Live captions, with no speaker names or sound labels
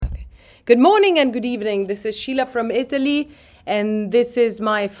Good morning and good evening. This is Sheila from Italy, and this is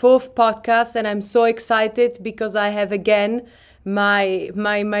my fourth podcast, and I'm so excited because I have again my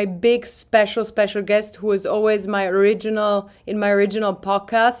big special guest who is always my original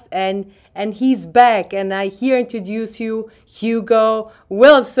podcast, and he's back, and I here introduce you Hugo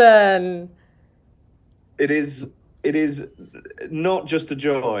Wilson. It is not just a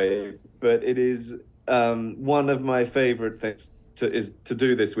joy, but it is one of my favorite things to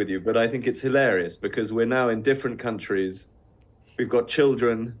do this with you. But I think it's hilarious because we're now in different countries. We've got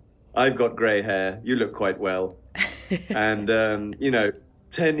children. I've got grey hair. You look quite well. And,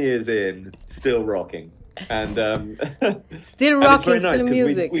 10 years in, still rocking. And still rocking some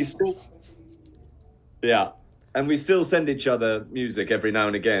music. We still, yeah. And we still send each other music every now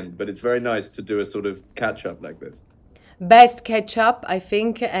and again, but it's very nice to do a sort of catch-up like this. Best catch-up, I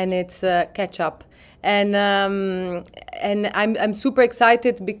think, and it's catch-up. And I'm super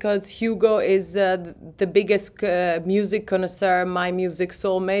excited because Hugo is the biggest music connoisseur, my music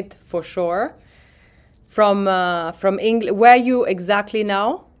soulmate, for sure. From England. Where are you exactly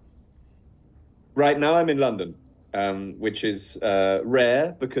now? Right now I'm in London. Which is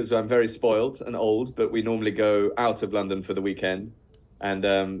rare because I'm very spoiled and old, but we normally go out of London for the weekend.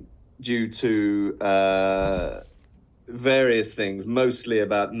 And due to various things, mostly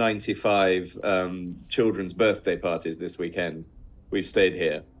about 95 children's birthday parties this weekend, we've stayed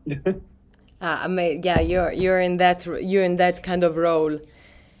here. Yeah, you're in that kind of role.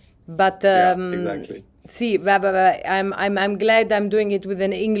 But yeah, exactly. See, I'm glad I'm doing it with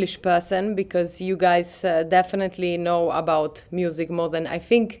an English person because you guys definitely know about music more than I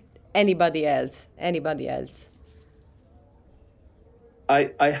think anybody else.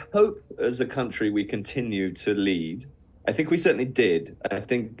 I hope as a country we continue to lead. I think we certainly did. I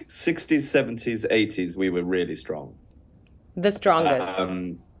think 60s, 70s, 80s we were really strong. The strongest.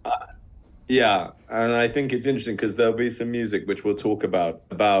 Yeah, and I think it's interesting because there'll be some music which we'll talk about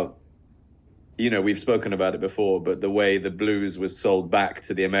we've spoken about it before, but the way the blues was sold back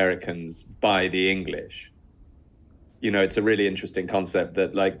to the Americans by the English. It's a really interesting concept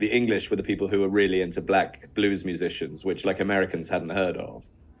that like the English were the people who were really into black blues musicians, which like Americans hadn't heard of.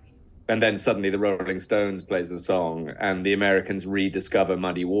 And then suddenly the Rolling Stones plays a song and the Americans rediscover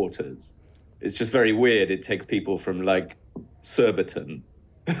Muddy Waters. It's just very weird. It takes people from like Surbiton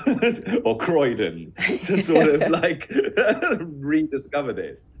or Croydon to sort of like rediscover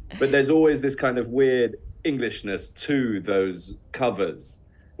this. But there's always this kind of weird Englishness to those covers,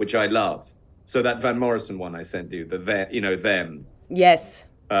 which I love. So that Van Morrison one I sent you, Them. Yes.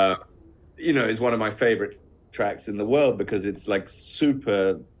 Is one of my favorite tracks in the world because it's like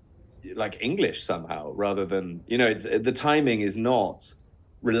super like English somehow rather than, the timing is not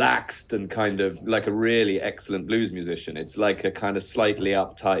relaxed and kind of like a really excellent blues musician. It's like a kind of slightly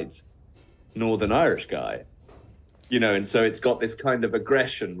uptight Northern Irish guy. And so it's got this kind of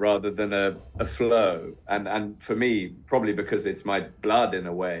aggression rather than a flow. And for me, probably because it's my blood in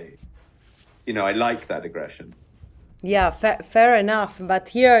a way, I like that aggression. Yeah, fair enough. But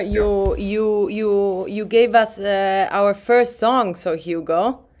here you gave us our first song, so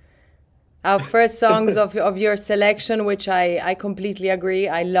Hugo. Our first songs of your selection, which I completely agree.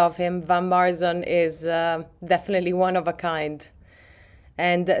 I love him. Van Morrison is definitely one of a kind.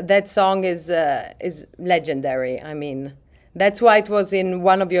 And that song is legendary. I mean, that's why it was in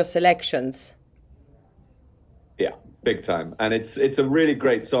one of your selections. Yeah, big time. And it's a really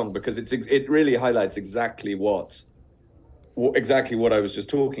great song because it really highlights exactly what I was just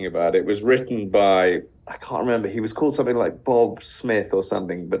talking about. It was written by, I can't remember, he was called something like Bob Smith or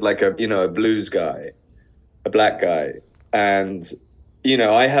something, but like a blues guy, a black guy. And,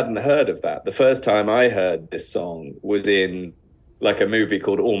 I hadn't heard of that. The first time I heard this song was in like a movie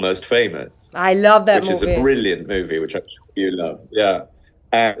called Almost Famous. I love that movie. Which is a brilliant movie, which I'm sure you love. Yeah.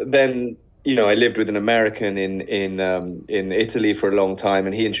 And then, I lived with an American in Italy for a long time,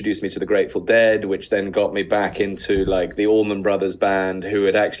 and he introduced me to the Grateful Dead, which then got me back into like the Allman Brothers band who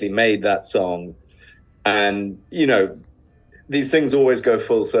had actually made that song. And, these things always go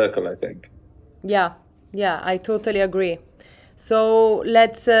full circle, I think. Yeah, I totally agree. So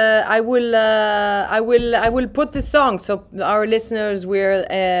let's. I will put the song so our listeners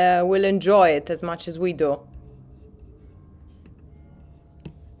will enjoy it as much as we do.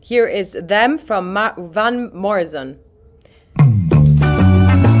 Here is Them from Van Morrison.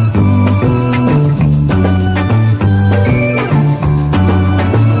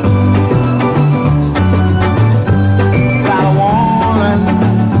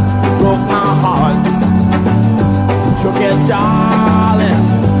 Darling,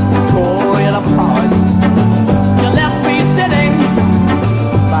 tore it apart. You left me sitting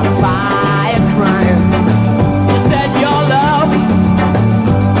by the fire.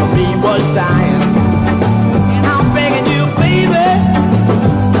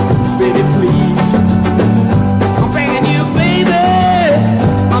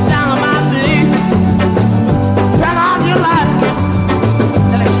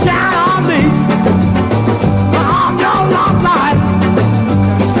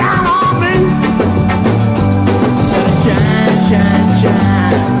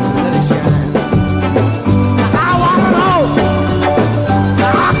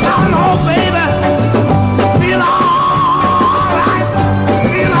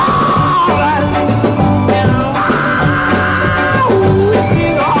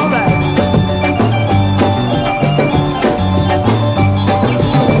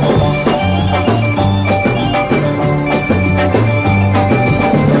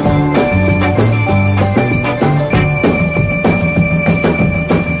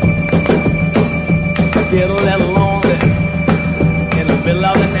 get a little lonely in the middle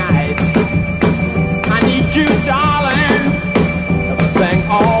of the night. I need you, darling, everything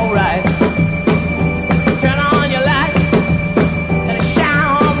alright. Turn on your light and shine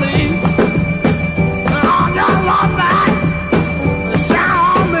on me. Turn on your love light and shine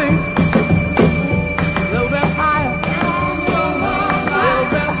on me. A little bit higher, a little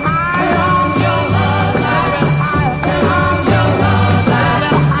bit higher on your love light, a little bit higher, turn on your love light, a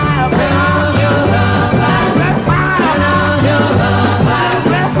little higher, turn on your love light, a little higher, turn on your love light, a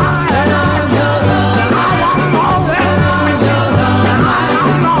little higher, turn on your love light. I wanna know, turn on your love light, I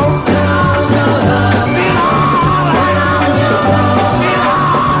wanna know, turn on your love light, feel alright, turn on your love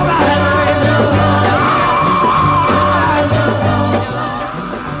light, feel alright, turn on your love light.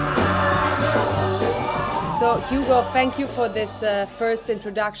 So Hugo, thank you for this first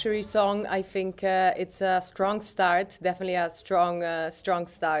introductory song. I think it's a strong start, definitely a strong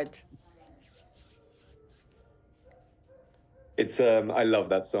start. It's I love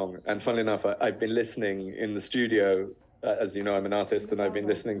that song, and funnily enough, I've been listening in the studio. As you know, I'm an artist, and I've been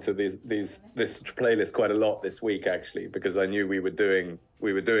listening to this playlist quite a lot this week, actually, because I knew we were doing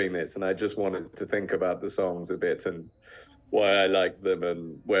this, and I just wanted to think about the songs a bit and why I liked them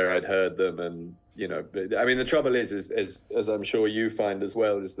and where I'd heard them, and I mean, the trouble is as I'm sure you find as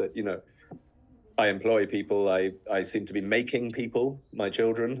well, is that I employ people. I seem to be making people my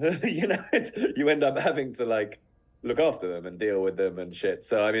children. You end up having to like look after them and deal with them and shit.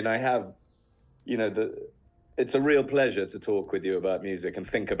 So I mean, I have, it's a real pleasure to talk with you about music and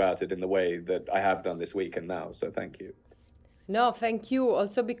think about it in the way that I have done this week and now. So thank you. No, thank you.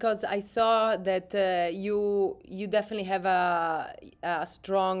 Also because I saw that you definitely have a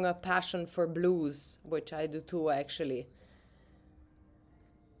strong passion for blues, which I do too, actually.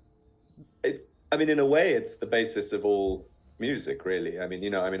 I mean, in a way, it's the basis of all music, really. I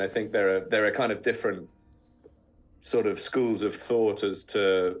mean, I think there are kind of different sort of schools of thought as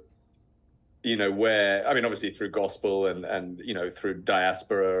to where, I mean, obviously through gospel and through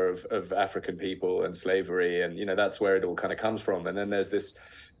diaspora of African people and slavery, and that's where it all kind of comes from. And then there's this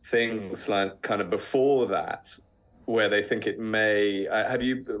thing like kind of before that where they think it may, have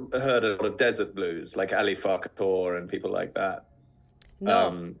you heard a lot of desert blues like Ali Farka and people like that?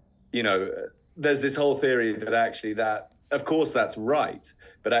 No. There's this whole theory that actually of course that's right,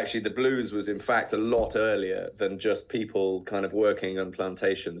 but actually the blues was in fact a lot earlier than just people kind of working on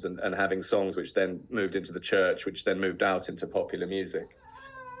plantations and having songs which then moved into the church, which then moved out into popular music.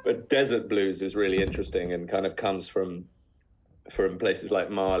 But desert blues is really interesting and kind of comes from places like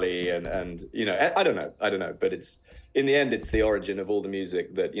Mali and I don't know, but it's in the end it's the origin of all the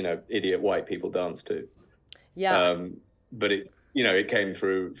music that idiot white people dance to. Yeah. But it came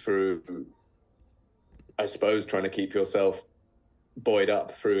through I suppose trying to keep yourself buoyed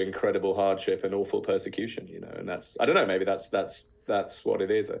up through incredible hardship and awful persecution, and that's, I don't know, maybe that's what it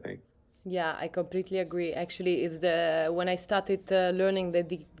is, I think. Yeah, I completely agree. Actually, when I started learning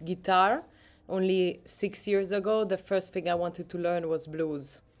the guitar only 6 years ago, the first thing I wanted to learn was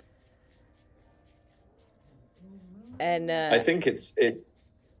blues. And I think it's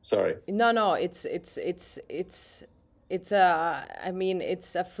sorry. No, it's I mean,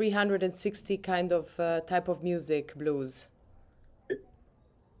 it's a 360 kind of type of music, blues.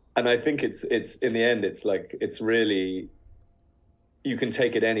 And I think it's in the end, it's like, it's really, you can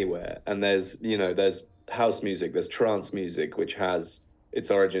take it anywhere. And there's house music, there's trance music, which has its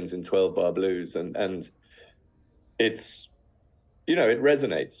origins in 12-bar blues. And it's, it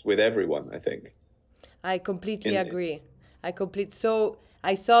resonates with everyone, I think. I completely agree. So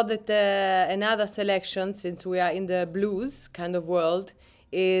I saw that another selection, since we are in the blues kind of world,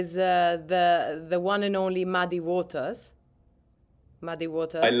 is the one and only Muddy Waters. Muddy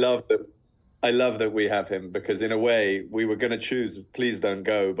Waters. I love that we have him, because in a way we were going to choose Please Don't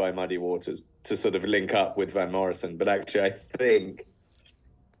Go by Muddy Waters to sort of link up with Van Morrison. But actually, I think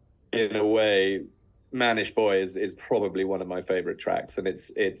in a way, Mannish Boy is probably one of my favorite tracks. And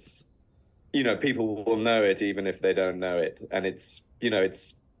it's people will know it even if they don't know it. And it's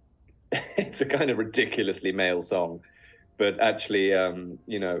a kind of ridiculously male song, but actually,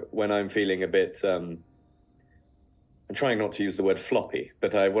 when I'm feeling a bit, I'm trying not to use the word floppy,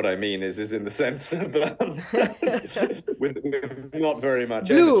 but what I mean is in the sense of with not very much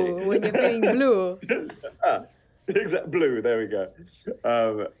blue, energy. When you're feeling blue. Blue, there we go.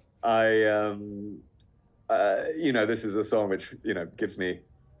 This is a song which, gives me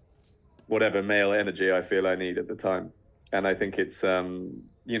whatever male energy I feel I need at the time. And I think it's,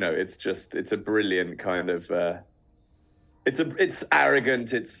 it's a brilliant kind of, it's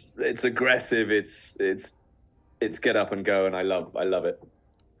arrogant, it's aggressive, it's get up and go, and I love it.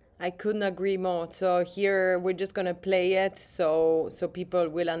 I couldn't agree more. So here we're just gonna play it so people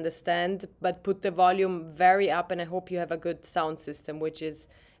will understand, but put the volume very up, and I hope you have a good sound system, which is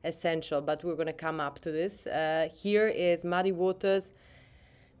essential. But we're gonna come up to this. Here is Muddy Waters,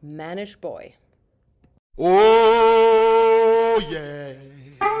 Mannish Boy. Oh yeah.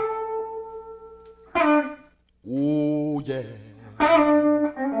 Oh yeah.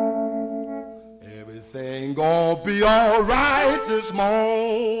 Everything gonna be all right this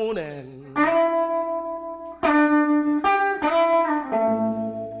morning.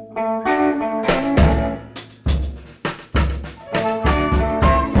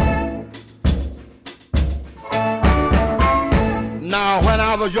 Now when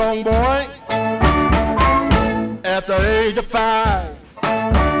I was a young boy, at the age of 5,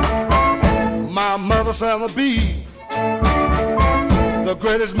 my mother said to be the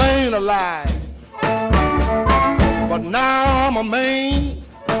greatest man alive. But now I'm a man,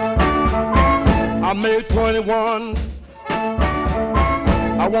 I made 21.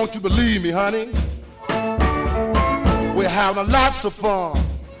 I want you to believe me, honey, we're having lots of fun.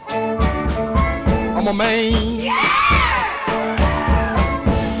 I'm a man, yeah!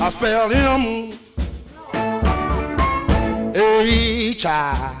 I spell him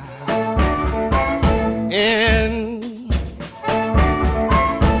H-I-N,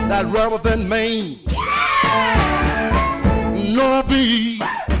 that rubber than Maine. No B,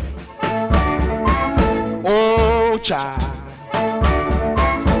 oh child,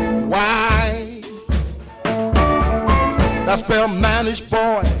 why? That spell mannish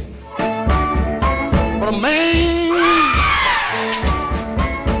boy, but a man,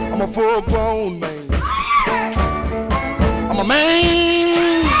 I'm a full-grown man. I'm a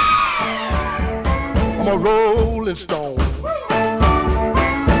man, I'm a rolling stone.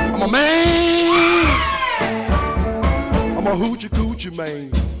 I'm a man, I'm a hoochie coochie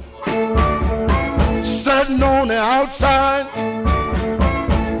man. Sitting on the outside,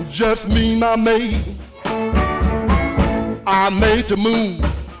 just me and my maid. I made the move,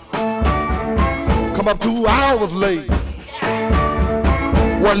 come up 2 hours late.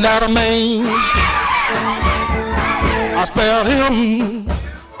 Wasn't that a man? I spelled him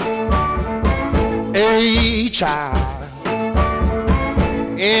H-I-N,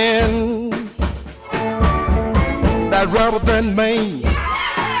 that rubber than Maine.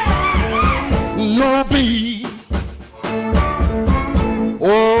 No B,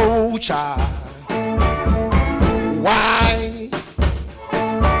 oh child, why?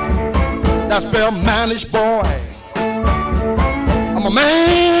 That spell mannish boy. I'm a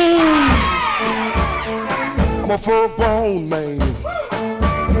man, I'm a full-grown man.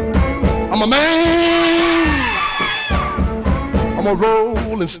 I'm a man, I'm a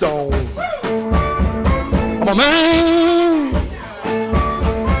rolling stone. I'm a man,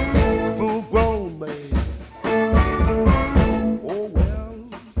 full-grown man. Oh well,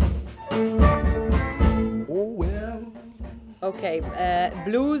 oh well. Okay,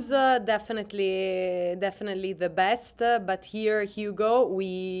 blues definitely the best. But here, Hugo,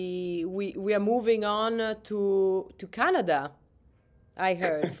 we are moving on to Canada. I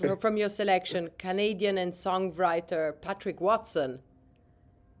heard from your selection, Canadian and songwriter Patrick Watson,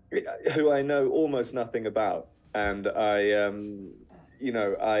 who I know almost nothing about, and I,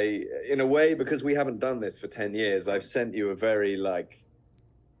 in a way, because we haven't done this for 10 years, I've sent you a very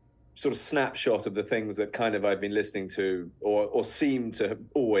sort of snapshot of the things that kind of I've been listening to or seem to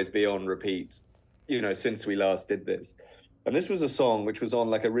always be on repeat, since we last did this. And this was a song which was on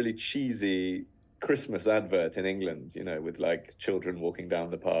like a really cheesy Christmas advert in England, with like children walking down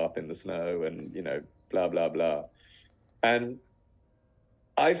the path in the snow and, blah, blah, blah. And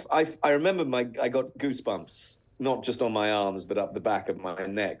I remember I got goosebumps, not just on my arms, but up the back of my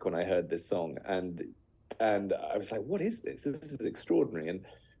neck when I heard this song. And I was like, what is this? This is extraordinary. And,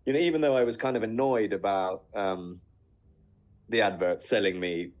 even though I was kind of annoyed about the advert selling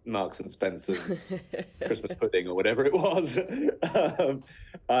me Marks and Spencer's Christmas pudding or whatever it was,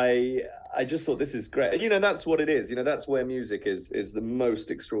 I just thought, this is great. That's what it is. That's where music is the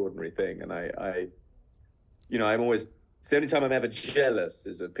most extraordinary thing. And I'm always, it's the only time I'm ever jealous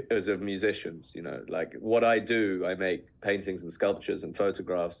is of musicians. Like what I do, I make paintings and sculptures and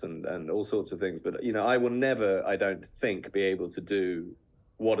photographs and all sorts of things. But, I will never, I don't think, be able to do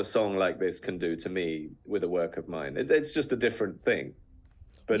what a song like this can do to me with a work of mine. It's just a different thing.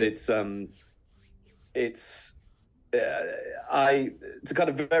 But to cut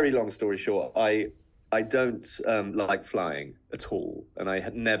a very long story short, I don't like flying at all, and I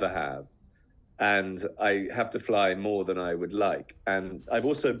never have. and I have to fly more than I would like. And I've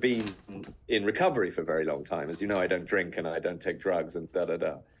also been in recovery for a very long time. As you know, I don't drink and I don't take drugs and da da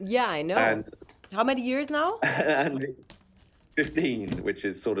da. Yeah, I know. And how many years now? and 15, which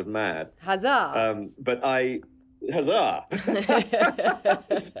is sort of mad. Huzzah! Huzzah!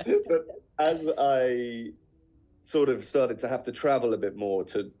 But as I sort of started to have to travel a bit more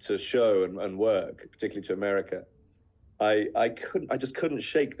to show and work, particularly to America, I just couldn't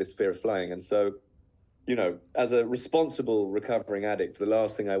shake this fear of flying. And so, you know, as a responsible recovering addict, the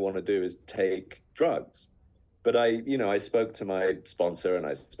last thing I want to do is take drugs. But I spoke to my sponsor and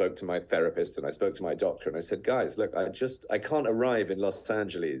I spoke to my therapist and I spoke to my doctor and I said, guys, look, I can't arrive in Los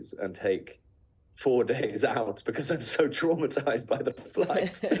Angeles and take 4 days out because I'm so traumatized by the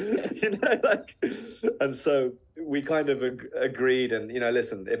flight, and so we kind of agreed. And,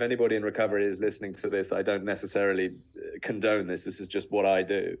 listen, if anybody in recovery is listening to this, I don't necessarily condone this. This is just what I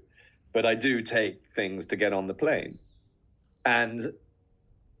do. But I do take things to get on the plane. And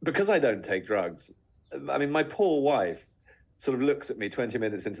because I don't take drugs, I mean, my poor wife sort of looks at me 20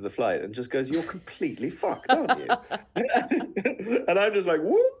 minutes into the flight and just goes, you're completely fucked, aren't you? And I'm just like,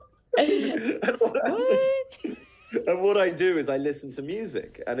 whoop. And what I do is I listen to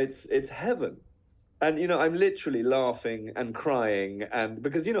music, and it's heaven. And I'm literally laughing and crying, and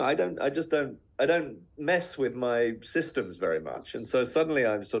because I don't mess with my systems very much, and so suddenly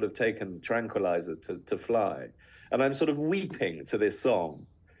I've sort of taken tranquilizers to fly, and I'm sort of weeping to this song.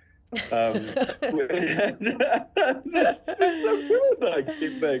 It's so good. I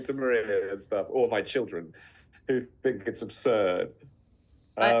keep saying to Maria and stuff, or my children, who think it's absurd.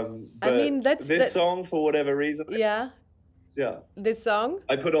 I mean, this song, for whatever reason. Yeah. This song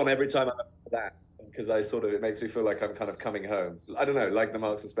I put on every time I'm at that, because it makes me feel like I'm kind of coming home. I don't know, like the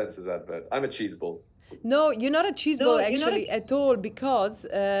Marks and Spencer's advert. I'm a cheeseball. No, you're not a cheeseball actually at all, because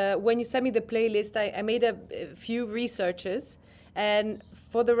when you sent me the playlist, I made a few researches, and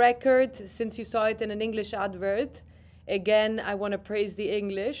for the record, since you saw it in an English advert, again, I want to praise the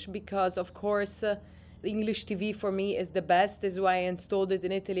English, because of course. The English TV for me is the best. This is why I installed it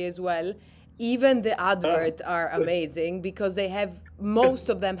in Italy as well. Even the adverts are amazing, because most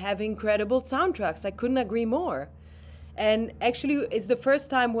of them have incredible soundtracks. I couldn't agree more. And actually, it's the first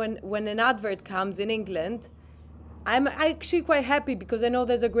time when an advert comes in England, I'm actually quite happy, because I know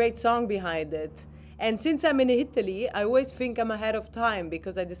there's a great song behind it. And since I'm in Italy, I always think I'm ahead of time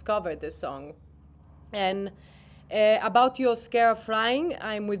because I discovered this song. And about your scare of flying,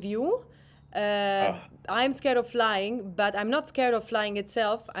 I'm with you. I'm scared of flying, but I'm not scared of flying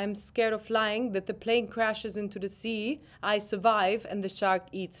itself. I'm scared of flying that the plane crashes into the sea, I survive, and the shark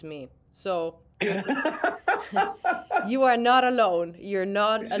eats me. So you are not alone. You're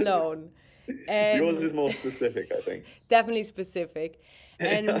not alone. And yours is more specific, I think. Definitely specific.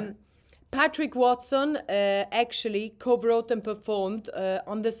 And Patrick Watson actually co-wrote and performed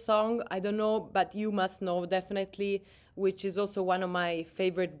on the song. I don't know, but you must know definitely, which is also one of my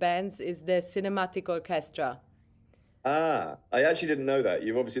favorite bands, is the Cinematic Orchestra. I actually didn't know that.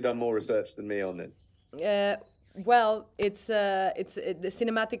 You've obviously done more research than me on this. Well, it's the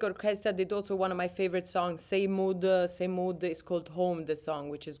Cinematic Orchestra did also one of my favorite songs. Same Mood is called Home, the song,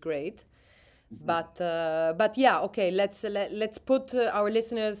 which is great. Mm-hmm. But yeah, okay. Let's put our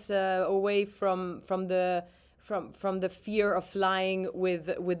listeners away from the fear of flying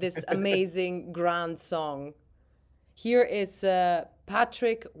with this amazing grand song. Here is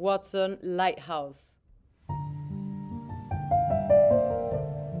Patrick Watson, Lighthouse.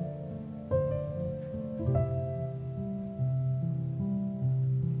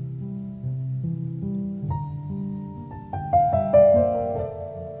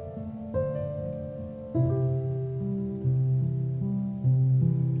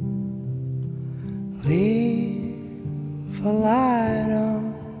 Leave a light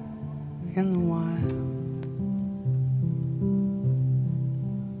on in the wild.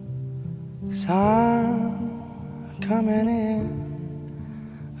 'Cause I'm coming in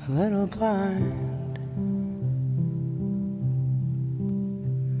a little blind,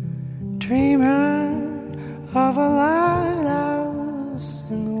 dreaming of a lighthouse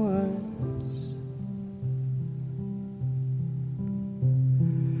in the woods,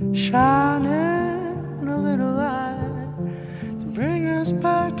 shining a little light to bring us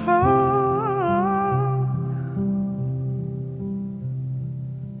back home.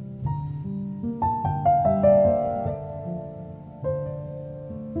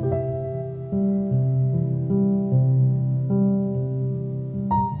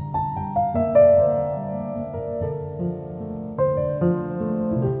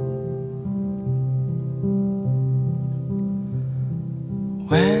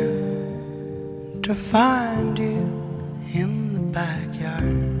 When find you in the backyard,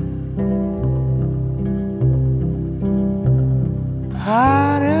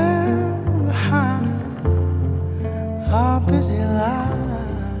 hiding behind our busy lives.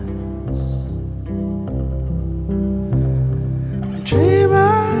 I'm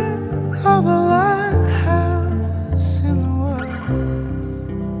dreaming of a lighthouse in the woods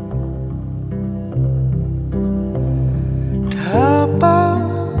to help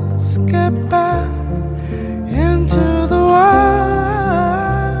us get back into the world.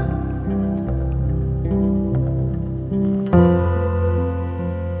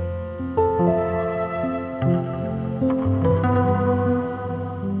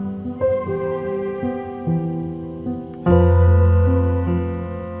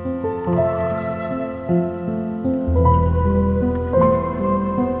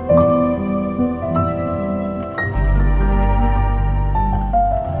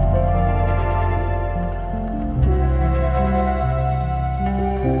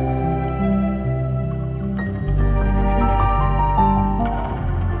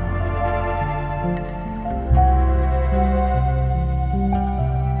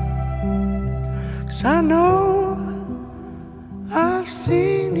 Cause I know I've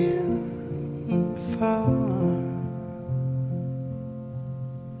seen you before.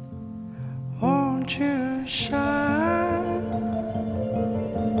 Won't you shine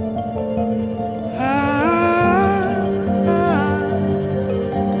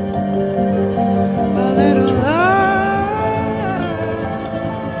a little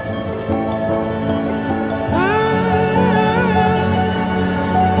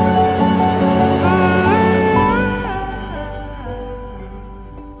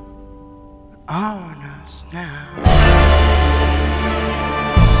on us now?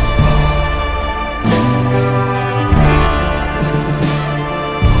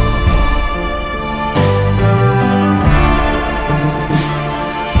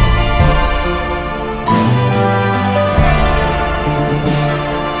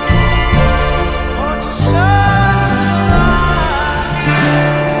 Won't you shine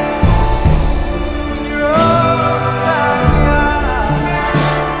in your own backyard?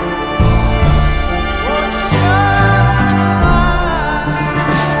 Won't you shine a light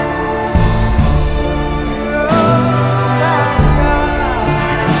in your own backyard?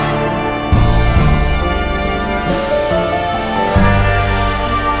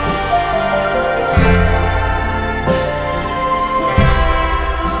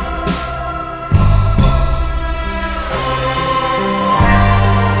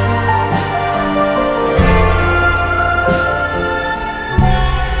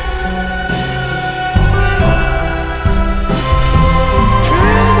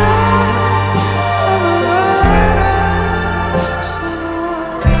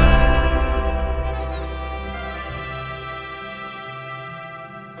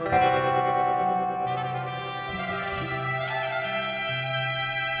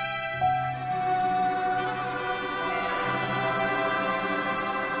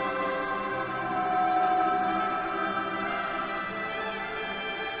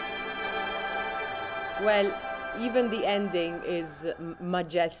 Well, even the ending is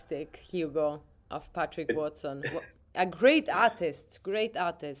majestic, Hugo, of Patrick Watson. A great artist, great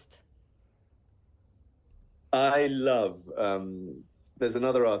artist. I love, there's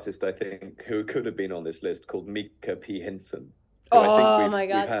another artist, I think, who could have been on this list called Mika P. Hinson. who I think Oh we've, my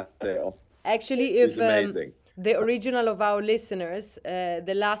God. we've had it on. Actually, It's if amazing. the original of our listeners,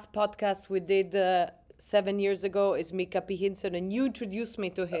 the last podcast we did 7 years ago is Mika P. Hinson, and you introduced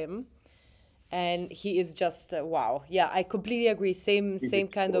me to him, and he is just wow. Yeah, I completely agree. Same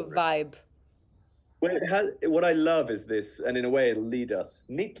kind of vibe. Well, what I love is this, and in a way it'll lead us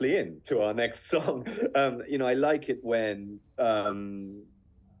neatly into our next song. I like it when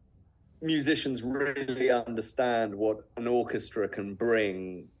musicians really understand what an orchestra can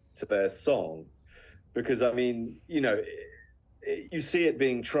bring to their song. Because, I mean, you see it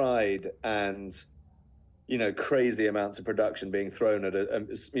being tried and, crazy amounts of production being thrown at a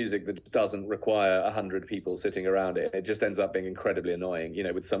music that doesn't require 100 people sitting around it. It just ends up being incredibly annoying,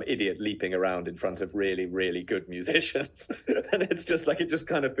 with some idiot leaping around in front of really, really good musicians. And it's just like, it just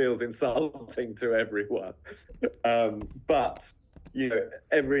kind of feels insulting to everyone. But,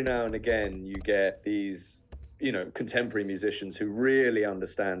 every now and again, you get these, contemporary musicians who really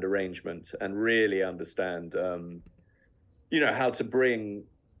understand arrangement and really understand, how to bring,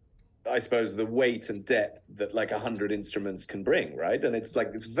 I suppose, the weight and depth that like 100 instruments can bring, right? And it's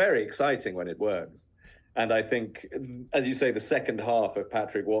very exciting when it works. And I think, as you say, the second half of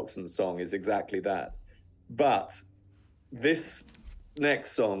Patrick Watson's song is exactly that. But this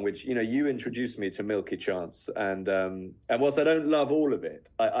next song, which you introduced me to Milky Chance, and whilst I don't love all of it,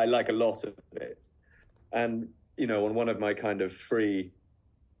 I like a lot of it. And on one of my kind of free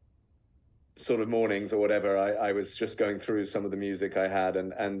sort of mornings or whatever, I was just going through some of the music I had,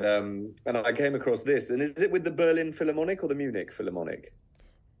 and I came across this. And is it with the Berlin Philharmonic or the Munich Philharmonic?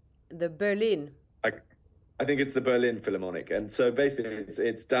 The Berlin. I think it's the Berlin Philharmonic, and so basically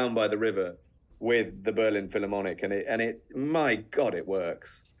it's down by the river with the Berlin Philharmonic, and it my God, it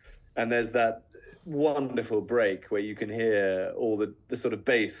works. And there's that wonderful break where you can hear all the sort of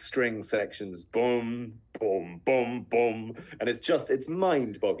bass string sections, boom, boom, boom, boom, and it's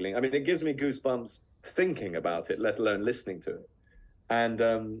mind-boggling. I mean, it gives me goosebumps thinking about it, let alone listening to it. And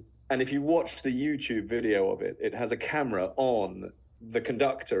if you watch the YouTube video of it, it has a camera on the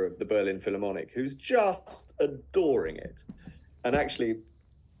conductor of the Berlin Philharmonic, who's just adoring it. And actually,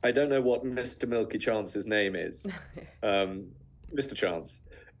 I don't know what Mr. Milky Chance's name is. Mr. Chance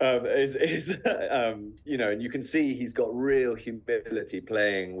is and you can see he's got real humility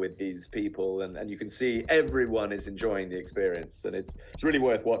playing with these people, and you can see everyone is enjoying the experience, and it's really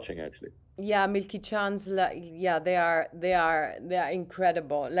worth watching, actually. Yeah, Milky Chance, they are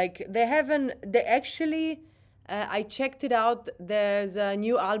incredible. Like they actually. I checked it out. There's a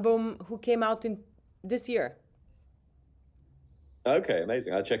new album who came out in this year. Okay,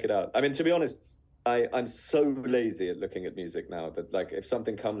 amazing. I'll check it out. I mean, to be honest, I'm so lazy at looking at music now that, like, if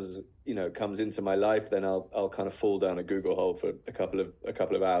something comes into my life, then I'll kind of fall down a Google hole for a couple of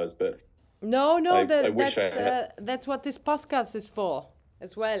hours. But that's what this podcast is for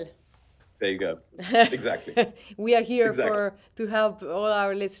as well. There you go. Exactly. We are here to help all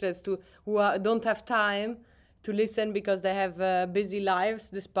our listeners who don't have time to listen because they have busy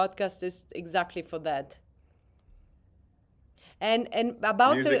lives. This podcast is exactly for that. And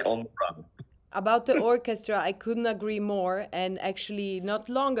about music on the run. About the orchestra, I couldn't agree more. And actually, not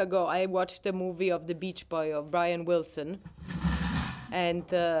long ago, I watched the movie of The Beach Boy of Brian Wilson,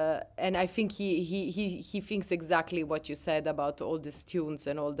 and I think he thinks exactly what you said about all these tunes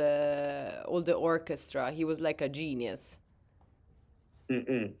and all the orchestra. He was like a genius.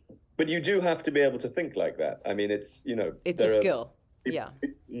 Mm-mm. But you do have to be able to think like that. I mean, it's it's a skill. Yeah.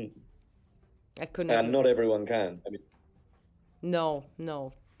 I couldn't. And not everyone can. I mean. No.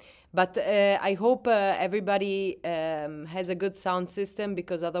 But I hope everybody has a good sound system,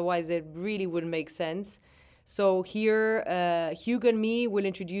 because otherwise it really wouldn't make sense. So here, Hugo and me will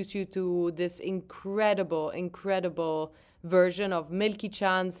introduce you to this incredible version of Milky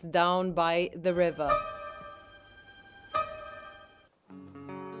Chance, Down by the River.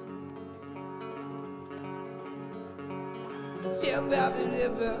 Down by the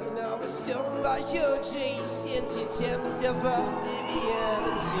river, and I was stoned by your trees. Into tempest of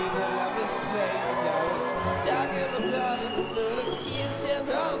oblivion, to the lover's place. I was stuck in a bottle full of tears and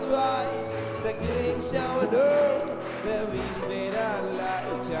unwise. Like doing so alone, that we fade out like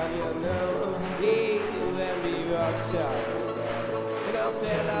on your know. When we walked out, and I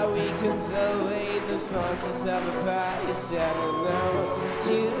felt like we can throw away the fronts of a price. I don't know,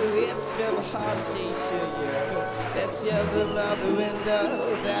 too, it's been hard to see, so yeah. Let's yell them out the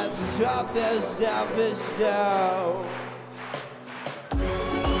window, let's drop those selfish down.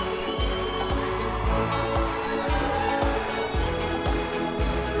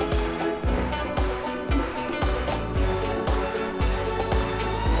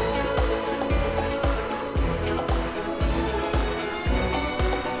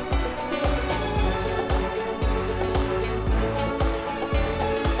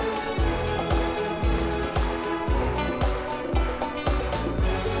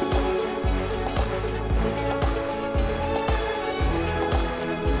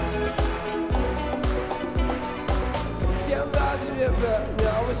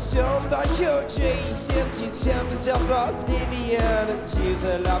 Stoned by your trees, into tempest of oblivion, into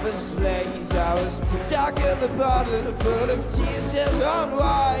the lover's place. I was stuck in a bottle full of tears and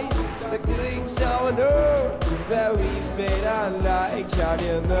unwise. Like doing so on earth, that we fade on like, how do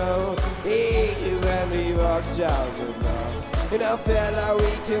you know? When we walked out the night, and I felt like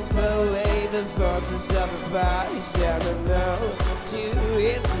we can throw away the thoughts of a price. I don't know, too,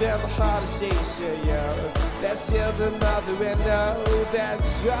 it's been hard to say, so young. Let's hear them out the window,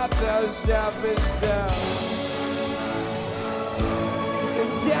 let's drop those selfish down.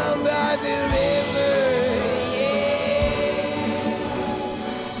 And down by the river, yeah.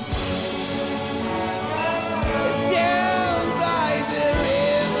 Down by the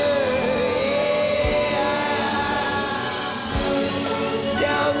river, yeah.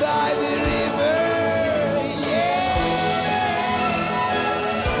 Down by the river, yeah.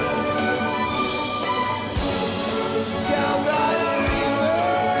 Down by the river.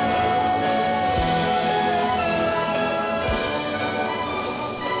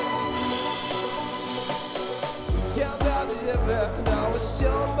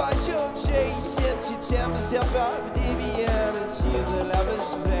 by your chase, into time myself up deviant into the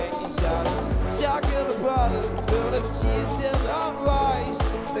lover's place. I was stuck in a bottle full of tears and unwise,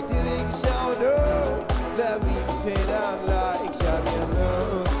 like doing sound that we feel unlike. And you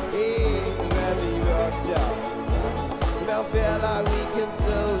know, when we walked out, you know, feel like we can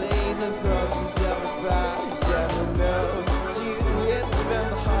throw away the fronts of a price. And you know, it's been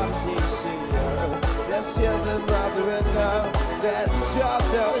the hardest issue. There's still the mother and now that's what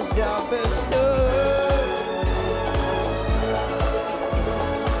those are bestowed.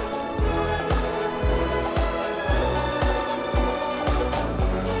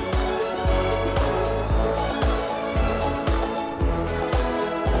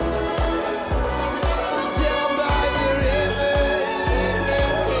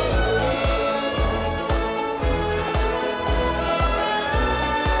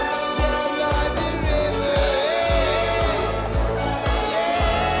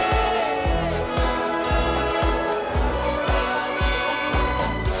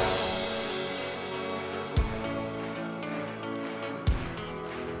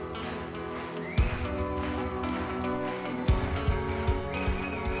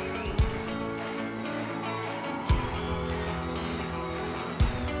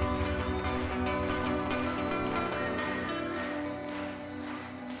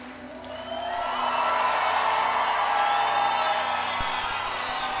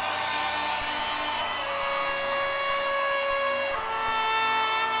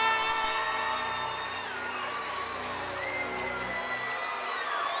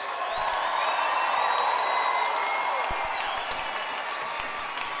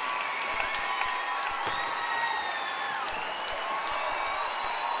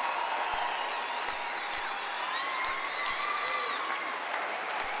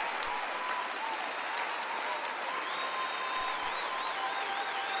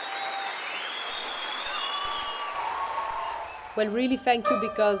 Well, really, thank you,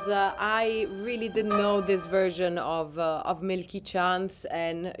 because I really didn't know this version of Milky Chance,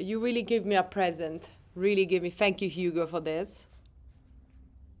 and you really gave me a present. Really give me. Thank you, Hugo, for this.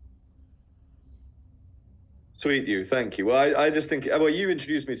 Sweet you, thank you. Well, I just think, well, you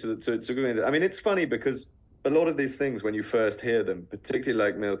introduced me to I mean, it's funny because a lot of these things, when you first hear them, particularly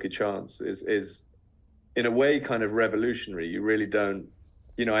like Milky Chance, is in a way kind of revolutionary. You really don't,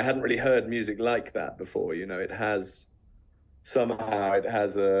 you know, I hadn't really heard music like that before. You know, it has somehow, it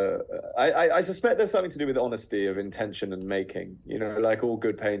has I suspect there's something to do with honesty of intention and making. You know, like all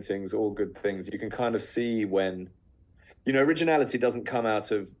good paintings, all good things, you can kind of see when, you know, originality doesn't come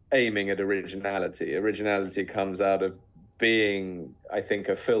out of aiming at originality. Originality comes out of being, I think,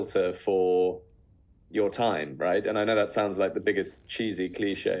 a filter for your time, right? And I know that sounds like the biggest cheesy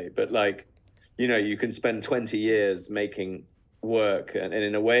cliche, but like, you know, you can spend 20 years making work, and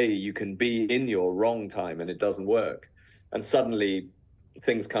in a way you can be in your wrong time and it doesn't work. And suddenly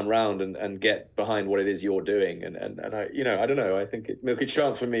things come round and get behind what it is you're doing. And I, you know, I don't know, I think Milky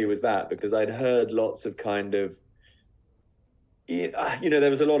Chance for me was that, because I'd heard lots of kind of, you know, there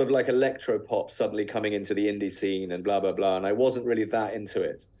was a lot of like electro pop suddenly coming into the indie scene and blah, blah, blah. And I wasn't really that into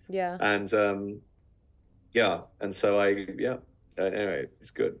it. Yeah. And yeah. And so anyway,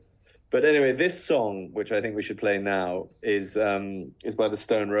 it's good. But anyway, this song, which I think we should play now, is by the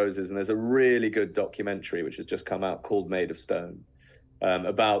Stone Roses, and there's a really good documentary which has just come out called Made of Stone,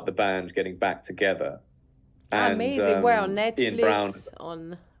 about the band getting back together. And, amazing. Where, on Ian Brown,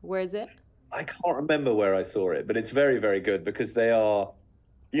 Netflix? Where is it? I can't remember where I saw it, but it's very, very good, because they are,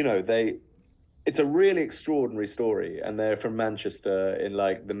 you know, it's a really extraordinary story, and they're from Manchester in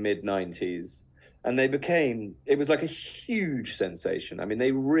like the mid-90s. And it was like a huge sensation. I mean,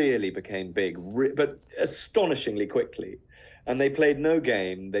 they really became big, but astonishingly quickly. And they played no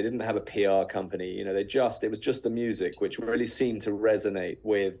game. They didn't have a PR company. You know, it was just the music, which really seemed to resonate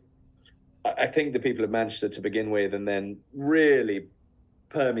with, I think, the people of Manchester to begin with, and then really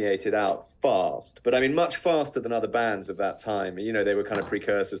permeated out fast. But I mean, much faster than other bands of that time. You know, they were kind of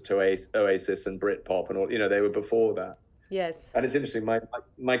precursors to Oasis and Britpop and all, you know, they were before that. Yes. And it's interesting,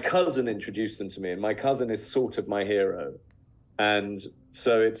 my cousin introduced them to me, and my cousin is sort of my hero. And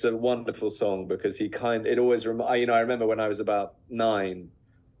so it's a wonderful song, because it always, you know, I remember when I was about 9,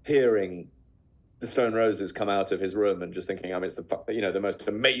 hearing the Stone Roses come out of his room and just thinking, I mean, it's the most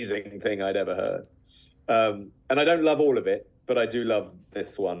amazing thing I'd ever heard. And I don't love all of it, but I do love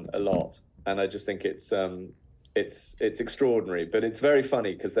this one a lot. And I just think it's extraordinary, but it's very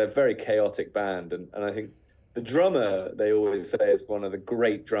funny because they're a very chaotic band. And I think the drummer, they always say, is one of the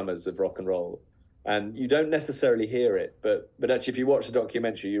great drummers of rock and roll. And you don't necessarily hear it, but actually, if you watch the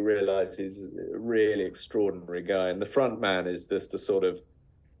documentary, you realize he's a really extraordinary guy. And the front man is just a sort of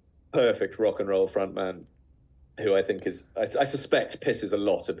perfect rock and roll frontman who I think is, I suspect, pisses a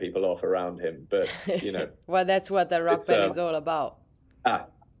lot of people off around him. But, you know. Well, that's what the rock band is all about.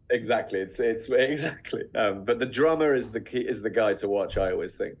 Exactly. It's exactly. But the drummer is the guy to watch, I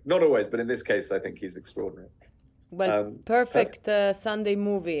always think. Not always, but in this case, I think he's extraordinary. Well, perfect Sunday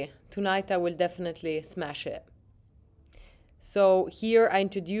movie. Tonight I will definitely smash it. So here I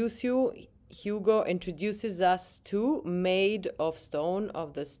introduce you. Hugo introduces us to Made of Stone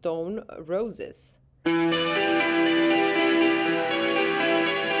of the Stone Roses.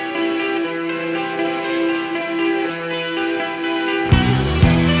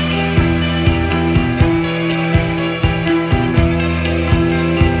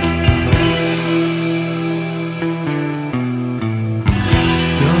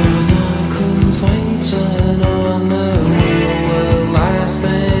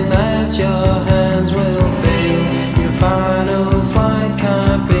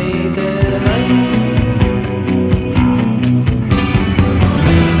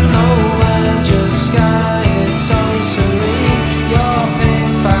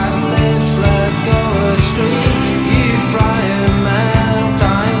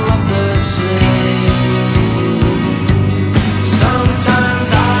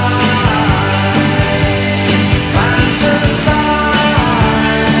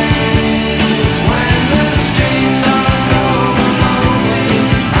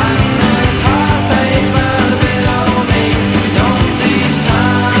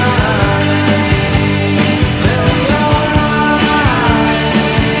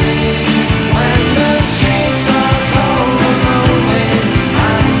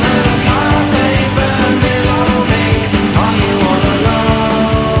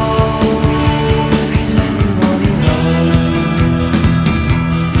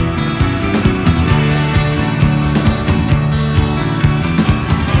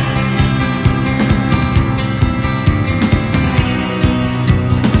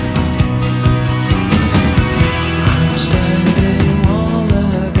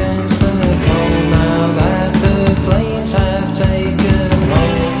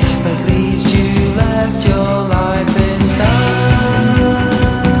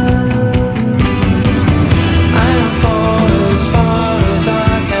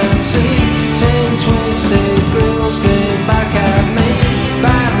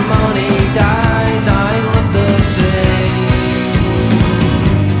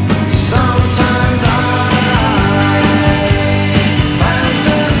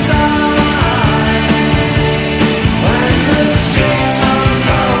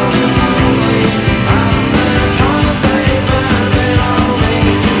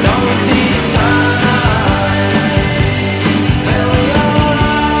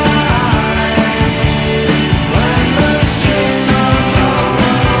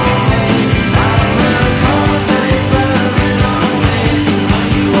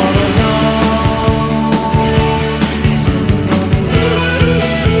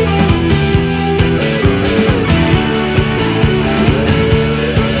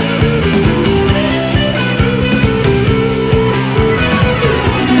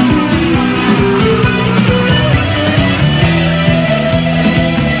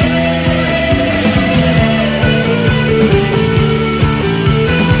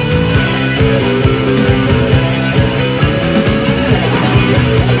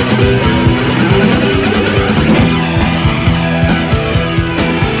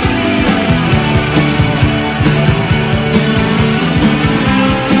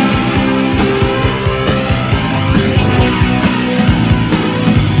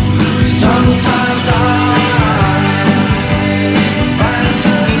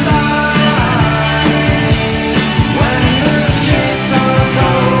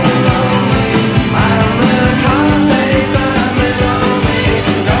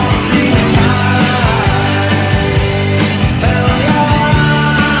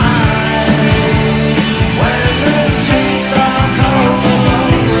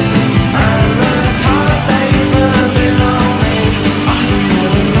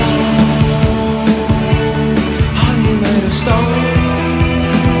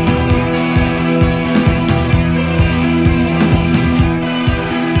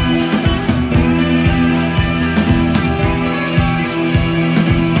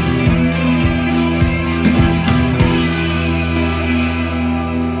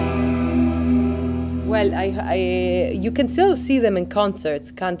 You can still see them in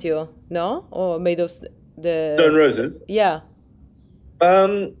concerts, can't you? No? Or made of the Stone Roses? Yeah.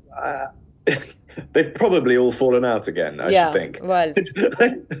 They've probably all fallen out again, I should think. Well, I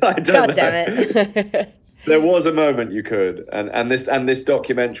don't God know. damn it. There was a moment you could, and this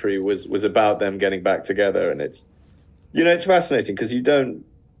documentary was about them getting back together, and it's, you know, it's fascinating because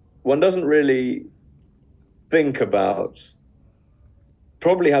one doesn't really think about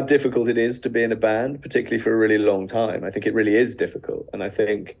probably how difficult it is to be in a band, particularly for a really long time. I think it really is difficult, and I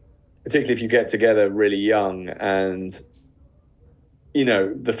think particularly if you get together really young, and you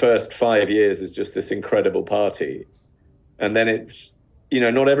know, the first 5 years is just this incredible party, and then it's, you know,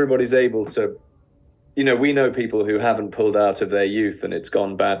 not everybody's able to, you know, we know people who haven't pulled out of their youth and it's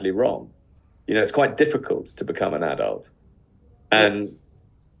gone badly wrong. You know, it's quite difficult to become an adult. And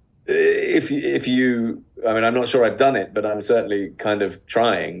if you, I mean, I'm not sure I've done it, but I'm certainly kind of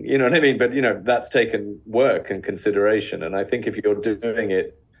trying, you know what I mean? But, you know, that's taken work and consideration. And I think if you're doing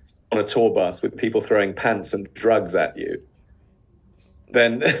it on a tour bus with people throwing pants and drugs at you,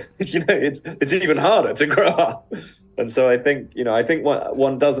 then, you know, it's even harder to grow up. And so I think, you know, I think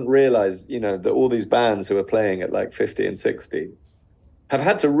one doesn't realize, you know, that all these bands who are playing at like 50 and 60 have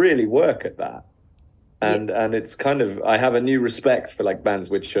had to really work at that. And it's kind of, I have a new respect for like bands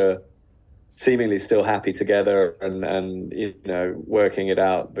which are seemingly still happy together and you know, working it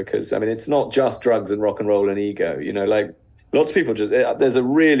out, because I mean, it's not just drugs and rock and roll and ego, you know, like lots of people just, there's a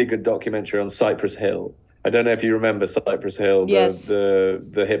really good documentary on Cypress Hill. I don't know if you remember Cypress Hill, Yes.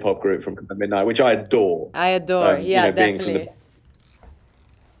 the hip hop group from Midnight, which I adore. I adore. Yeah, you know, definitely.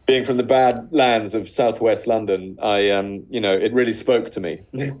 Being from the Badlands of Southwest London, you know, it really spoke to me.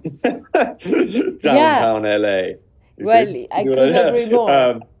 Downtown LA. Well, I couldn't agree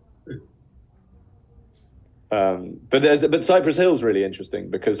more. But Cypress Hill's really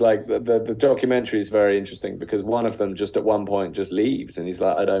interesting because like the documentary is very interesting because one of them just at one point just leaves and he's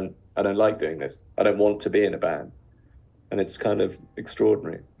like, I don't like doing this. I don't want to be in a band. And it's kind of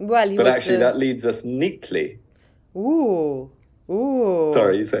extraordinary. Well, but actually that leads us neatly. Ooh.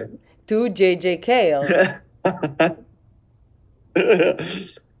 Sorry, you say? To J.J. Cale. I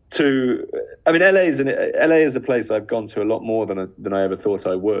mean, LA is a place I've gone to a lot more than I ever thought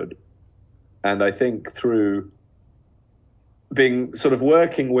I would. And I think through being sort of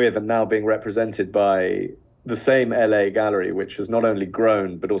working with and now being represented by the same LA gallery, which has not only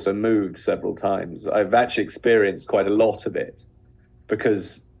grown, but also moved several times, I've actually experienced quite a lot of it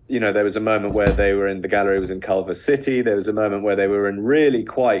because, you know, there was a moment where the gallery was in Culver City. There was a moment where they were in really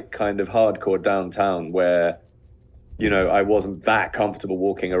quite kind of hardcore downtown where, you know, I wasn't that comfortable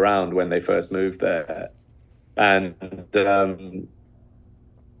walking around when they first moved there. And,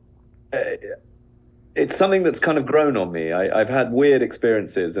 it's something that's kind of grown on me. I've had weird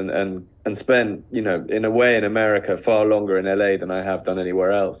experiences and spent, you know, in a way in America far longer in LA than I have done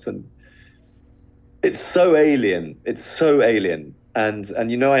anywhere else. And it's so alien. It's so alien. And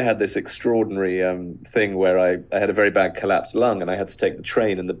you know, I had this extraordinary thing where I had a very bad collapsed lung and I had to take the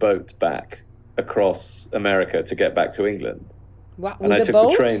train and the boat back across America to get back to England. What, and I took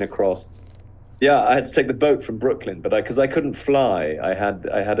the train across. Yeah, I had to take the boat from Brooklyn, but because I couldn't fly, I had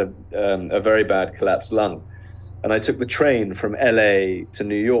a very bad collapsed lung, and I took the train from LA to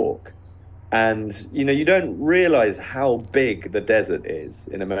New York. And you know, you don't realize how big the desert is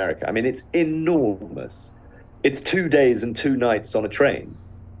in America. I mean, it's enormous. It's 2 days and 2 nights on a train.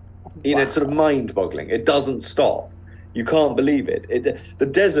 You know, it's sort of mind-boggling. It doesn't stop. You can't believe it. The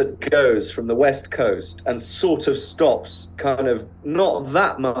desert goes from the West Coast and sort of stops kind of not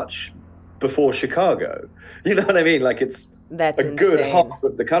that much before Chicago. You know what I mean? Like That's a good insane. half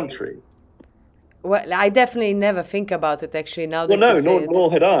of the country. Well, I definitely never think about it actually now that Well, you say it.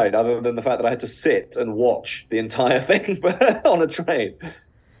 nor had I, other than the fact that I had to sit and watch the entire thing on a train.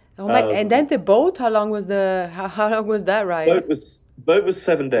 Oh my! And then the boat. How long was how long was that ride? Boat was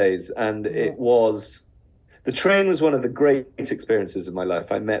 7 days, and the train was one of the great experiences of my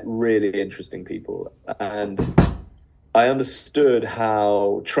life. I met really interesting people, and I understood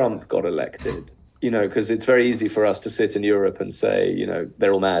how Trump got elected. You know, because it's very easy for us to sit in Europe and say, you know,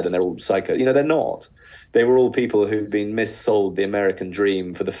 they're all mad and they're all psycho. You know, they're not. They were all people who'd been missold the American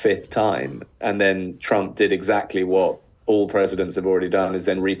dream for the 5th time, and then Trump did exactly what all presidents have already done, is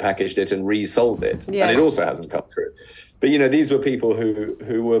then repackaged it and resold it. Yes. And it also hasn't come through. But, you know, these were people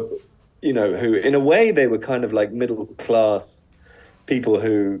who were, you know, who in a way they were kind of like middle class people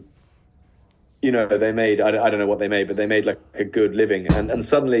who, you know, they made, I don't know what they made, but they made like a good living. And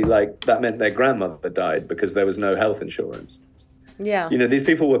suddenly like that meant their grandmother died because there was no health insurance. Yeah. You know, these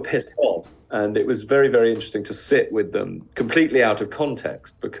people were pissed off, and it was very, very interesting to sit with them completely out of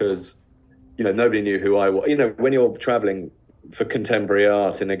context because, you know, nobody knew who I was. You know, when you're traveling for contemporary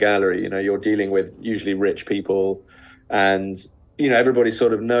art in a gallery, you know, you're dealing with usually rich people, and, you know, everybody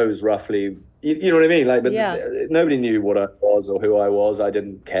sort of knows roughly you know what I mean? Like, but Yeah. nobody knew what I was or who I was. I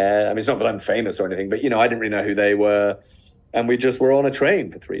didn't care. I mean, it's not that I'm famous or anything, but, you know, I didn't really know who they were. And we just were on a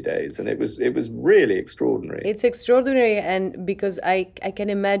train for 3 days, and it was really extraordinary. It's extraordinary, and because I can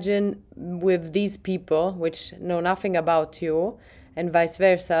imagine with these people which know nothing about you and vice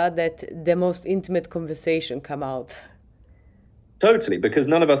versa, that the most intimate conversation come out. Totally, because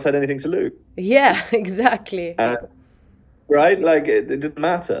none of us had anything to lose. Yeah, exactly. Right? Like, it didn't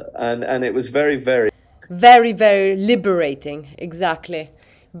matter. And it was very, very... Very, very liberating, exactly.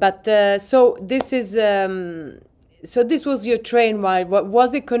 But so this is so this was your train ride. What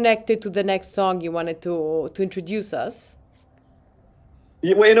was it connected to the next song you wanted to introduce us?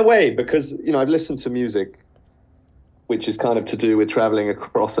 Yeah, well, in a way, because, you know, I've listened to music which is kind of to do with traveling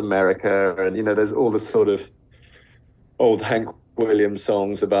across America, and, you know, there's all the sort of old Hank Williams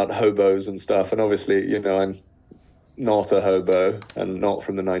songs about hobos and stuff, and obviously, you know, I'm not a hobo and not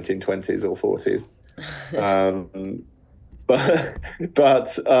from the 1920s or 40s.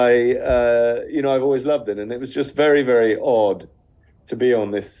 But I, you know, I've always loved it. And it was just very, very odd to be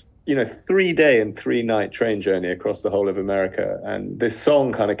on this, you know, 3-day and 3-night train journey across the whole of America. And this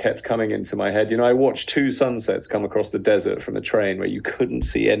song kind of kept coming into my head. You know, I watched 2 sunsets come across the desert from a train where you couldn't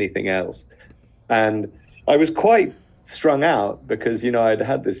see anything else. And I was quite strung out because, you know, I'd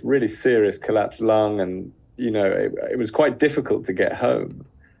had this really serious collapsed lung, and, you know, it was quite difficult to get home.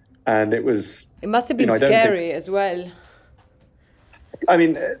 And it must have been, you know, scary as well. I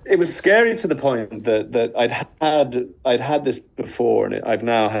mean, it was scary to the point that I'd had this before, and I've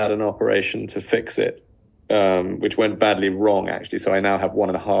now had an operation to fix it, which went badly wrong, actually. So I now have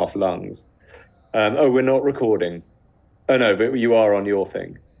 1.5 lungs. Oh, we're not recording. Oh, no, but you are on your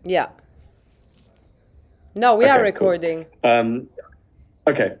thing. Yeah. No, we are recording. Cool.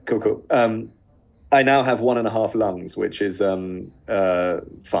 Okay, cool. I now have 1.5 lungs, which is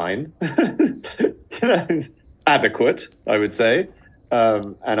fine. You know, adequate, I would say.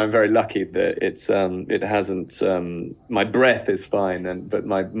 And I'm very lucky that it hasn't. My breath is fine, but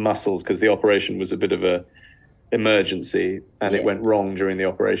my muscles, because the operation was a bit of a emergency, and it went wrong during the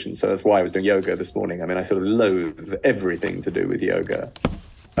operation. So that's why I was doing yoga this morning. I mean, I sort of loathe everything to do with yoga,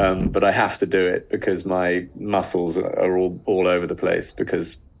 but I have to do it because my muscles are all over the place,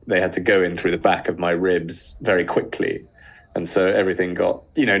 because they had to go in through the back of my ribs very quickly. And so everything got,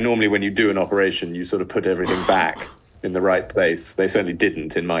 you know, normally when you do an operation, you sort of put everything back in the right place. They certainly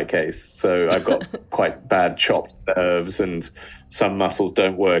didn't in my case. So I've got quite bad chopped nerves, and some muscles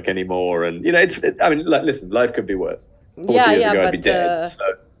don't work anymore. And, you know, I mean, like, listen, life could be worse. 40 years ago, I'd be dead.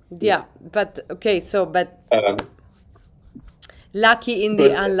 So. Yeah, but okay, lucky in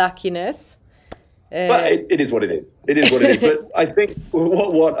the unluckiness. But it is what it is. It is what it is. But I think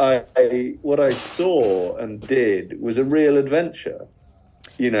what I saw and did was a real adventure.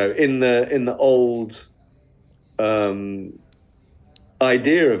 You know, in the old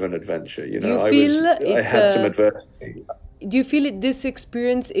idea of an adventure. You know, I had some adversity. Do you feel this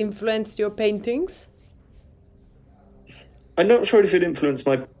experience influenced your paintings? I'm not sure if it influenced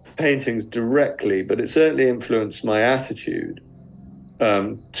my paintings directly, but it certainly influenced my attitude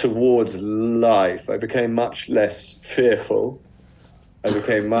towards life. I became much less fearful. I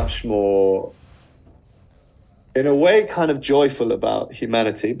became much more, in a way, kind of joyful about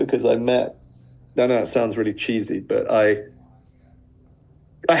humanity, because I know it sounds really cheesy, but I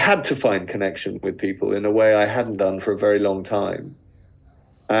had to find connection with people in a way I hadn't done for a very long time.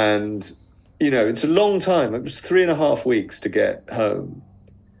 And, you know, it's a long time. It was 3.5 weeks to get home.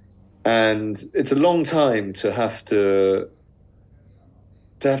 And it's a long time to have to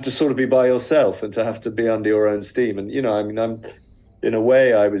sort of be by yourself and to have to be under your own steam. And, you know, I mean, in a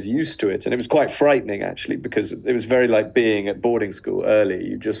way, I was used to it. And it was quite frightening, actually, because it was very like being at boarding school early.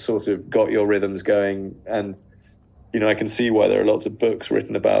 You just sort of got your rhythms going. And, you know, I can see why there are lots of books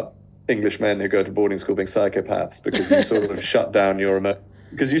written about English men who go to boarding school being psychopaths, because you sort of shut down your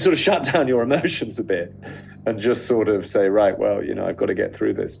emotions a bit and just sort of say, right, well, you know, I've got to get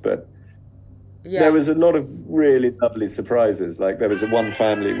through this. But there was a lot of really lovely surprises. Like, there was one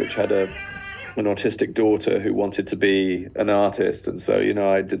family which had an autistic daughter who wanted to be an artist. And so, you know,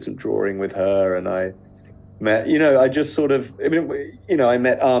 I did some drawing with her, and I met, you know, I just sort of, I mean, you know, I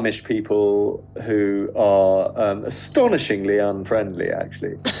met Amish people who are astonishingly unfriendly,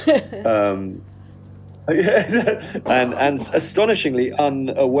 actually. and astonishingly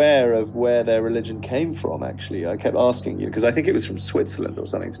unaware of where their religion came from, actually. I kept asking, you know, because I think it was from Switzerland or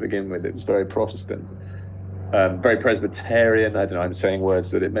something to begin with. It was very Protestant, very Presbyterian. I don't know, I'm saying words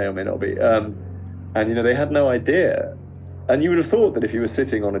that it may or may not be. And, you know, they had no idea. And you would have thought that if you were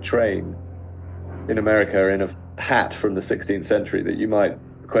sitting on a train in America in a hat from the 16th century, that you might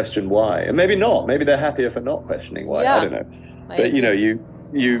question why, and maybe not. Maybe they're happier for not questioning why. Yeah, I don't know. I But agree.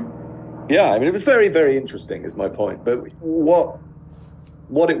 yeah. I mean, it was very, very interesting. Is my point. But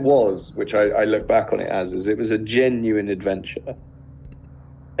what it was, which I look back on it as, is it was a genuine adventure,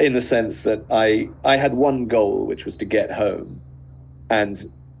 in the sense that I had one goal, which was to get home, and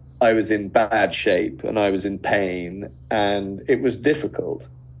I was in bad shape and I was in pain and it was difficult.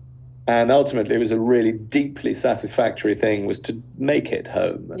 And ultimately, it was a really deeply satisfactory thing was to make it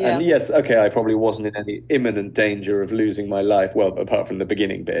home. Yeah. And yes, okay, I probably wasn't in any imminent danger of losing my life. Well, apart from the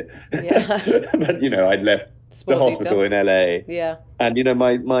beginning bit. Yeah. But, I'd left the hospital in LA. Yeah. And,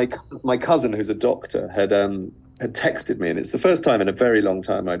 my cousin, who's a doctor, had texted me. And it's the first time in a very long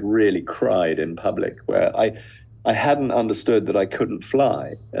time I'd really cried in public, where I hadn't understood that I couldn't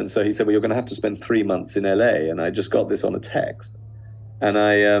fly. And so he said, well, you're going to have to spend 3 months in LA. And I just got this on a text. And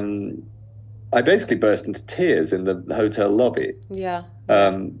I basically burst into tears in the hotel lobby. Yeah.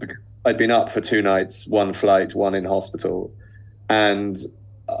 I'd been up for 2 nights, 1 flight, 1 in hospital. And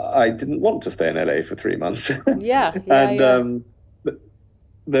I didn't want to stay in LA for 3 months. Yeah. And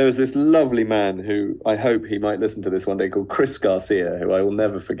there was this lovely man who I hope he might listen to this one day, called Chris Garcia, who I will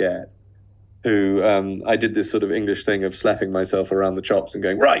never forget. Who I did this sort of English thing of slapping myself around the chops and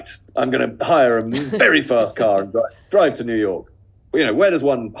going, right, I'm going to hire a very fast car and drive to New York. Where does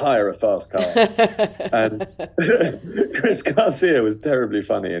one hire a fast car? And Chris Garcia was terribly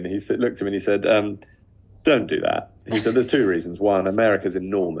funny. And he looked at me and he said, don't do that. He said, there's 2 reasons. 1, America's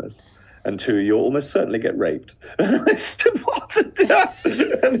enormous. And 2, you'll almost certainly get raped. And I said, what?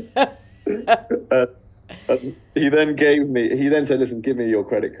 And he then said, listen, give me your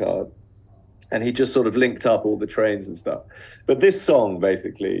credit card. And he just sort of linked up all the trains and stuff. But this song,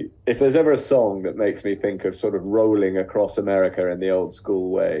 basically, if there's ever a song that makes me think of sort of rolling across America in the old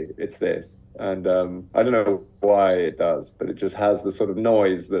school way, it's this. And I don't know why it does, but it just has the sort of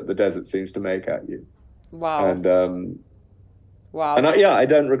noise that the desert seems to make at you. Wow. And wow. And I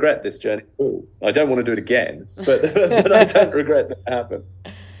don't regret this journey at all. I don't want to do it again, but I don't regret that it happened.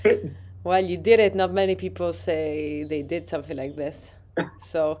 Well, you did it. Not many people say they did something like this.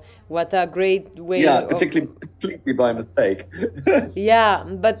 So what a great way. Yeah, particularly completely by mistake. Yeah,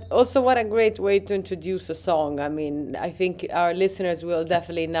 but also what a great way to introduce a song. I mean, I think our listeners will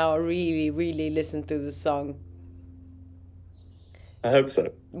definitely now really, really listen to the song. I hope so.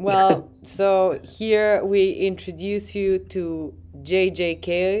 Well, so here we introduce you to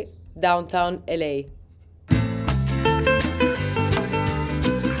JJK, Downtown LA.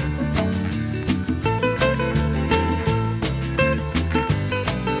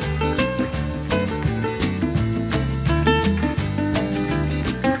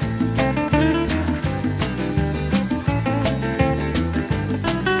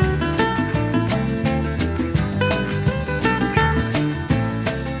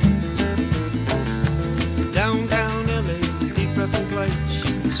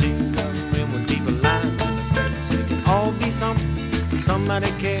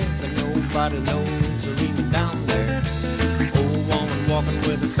 Somebody cares, but nobody knows her even down there. Old woman walking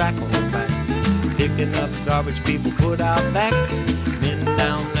with a sack on her back, picking up garbage people put out back. Men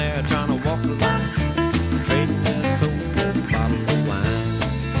down there trying to walk the line, trading their soul for a bottle of wine.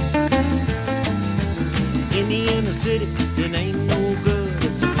 In the inner city, it ain't no good.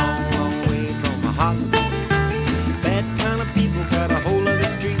 It's a long, long way from a Hollywood. Bad kind of people got a hold of the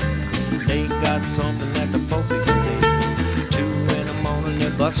street. They got something that the folk can take.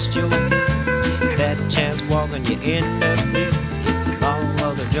 Bust your that chance walking, you end up dead. It's a law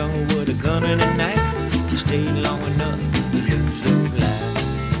of the jungle with a gun in a knife. You stay long enough, you lose your life.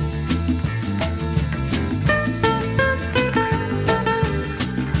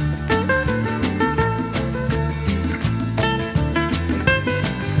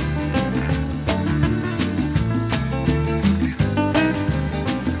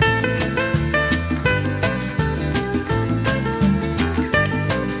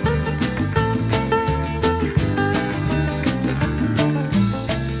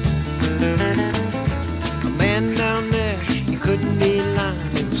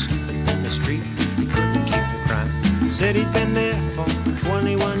 Said he'd been there for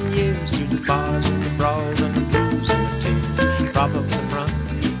 21 years, through the bars and the brawls and the blues and the tears. Prop up the front,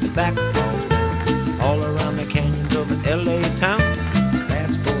 the back falls down, all around the canyons of an LA town.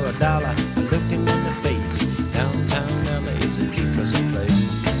 Ask for $1, I looked him in the face. Downtown LA is a depressing place.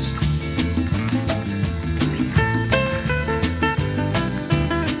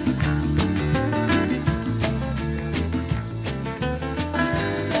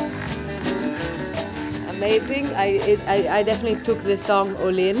 Amazing. I definitely took the song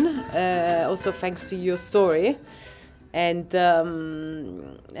all in, also thanks to your story. and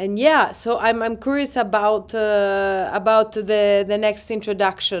yeah, so I'm curious about the next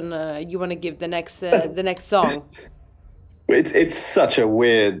introduction you want to give, the next song. It's such a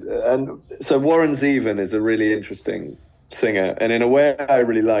weird, and so Warren Zevon is a really interesting singer, and in a way I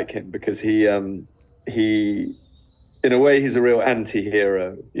really like him because he in a way he's a real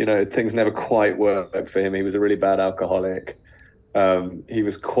anti-hero. You know, things never quite worked for him. He was a really bad alcoholic. He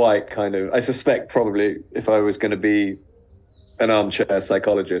was quite kind of, I suspect probably if I was going to be an armchair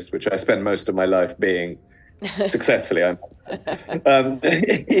psychologist, which I spend most of my life being successfully,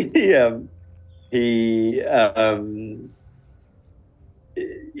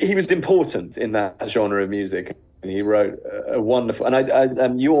 he was important in that genre of music, and he wrote a wonderful,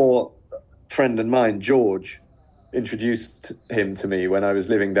 and your friend and mine, George, introduced him to me when I was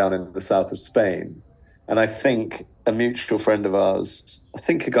living down in the south of Spain. And I think a mutual friend of ours, I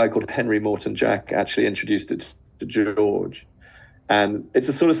think a guy called Henry Morton Jack, actually introduced it to George. And it's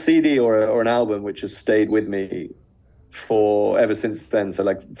a sort of CD or an album which has stayed with me for ever since then. So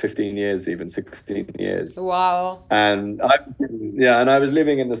like 15 years, even 16 years. Wow. And I was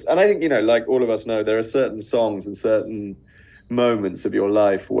living in this, and I think, you know, like all of us know, there are certain songs and certain moments of your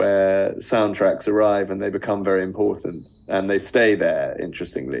life where soundtracks arrive and they become very important and they stay there,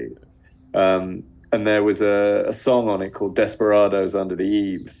 interestingly. And there was a song on it called Desperados Under the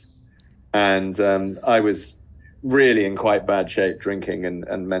Eaves. And I was really in quite bad shape, drinking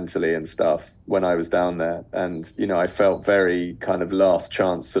and mentally and stuff, when I was down there. And, you know, I felt very kind of last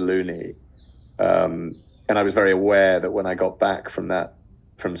chance saloony. And I was very aware that when I got back from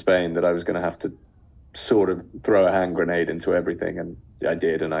Spain, that I was going to have to sort of throw a hand grenade into everything. And I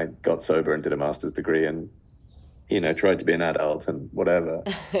did. And I got sober and did a master's degree and, you know, tried to be an adult and whatever.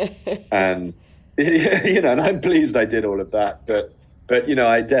 And, you know, and I'm pleased I did all of that. But you know,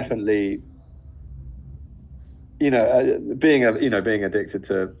 I definitely, you know, being addicted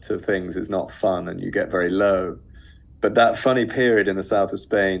to things is not fun, and you get very low. But that funny period in the south of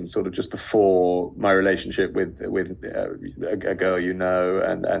Spain, sort of just before my relationship with a girl, you know,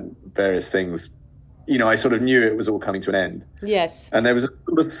 and various things, you know, I sort of knew it was all coming to an end. Yes. And there was a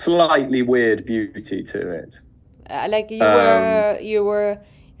sort of slightly weird beauty to it. Like you were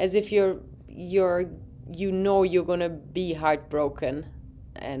as if you're gonna be heartbroken.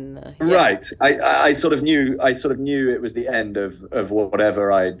 And yeah. Right. I sort of knew it was the end of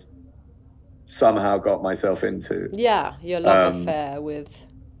whatever I'd somehow got myself into. Yeah, your love affair with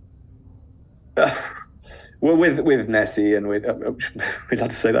well, with Nessie and with we'd like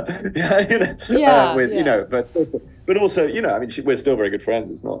to say that. You know, but also, you know, I mean, we're still very good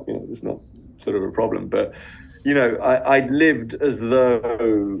friends. It's not, you know, it's not sort of a problem. But, you know, I lived as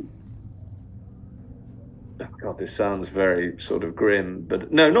though, oh God, this sounds very sort of grim,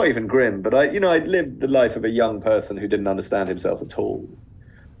 but no, not even grim. But I'd lived the life of a young person who didn't understand himself at all,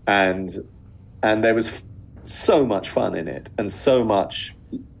 and there was so much fun in it, and so much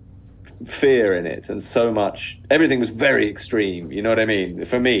fear in it, and so much, everything was very extreme. You know what I mean?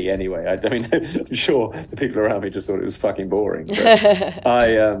 For me, anyway. I mean, I'm sure the people around me just thought it was fucking boring. But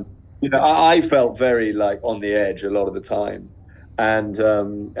I felt very like on the edge a lot of the time, and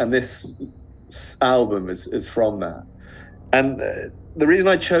this album is from that. And the reason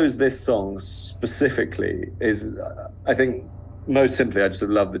I chose this song specifically is, I think most simply I just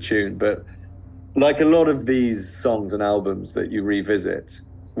love the tune. But like a lot of these songs and albums that you revisit,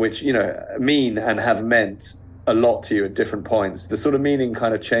 which, you know, mean and have meant a lot to you at different points, the sort of meaning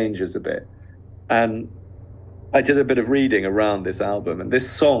kind of changes a bit. And I did a bit of reading around this album, and this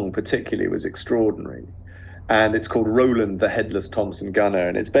song particularly was extraordinary. And it's called Roland the Headless Thompson Gunner,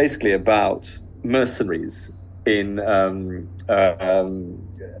 and it's basically about mercenaries in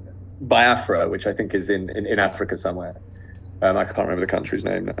Biafra, which I think is in Africa somewhere. I can't remember the country's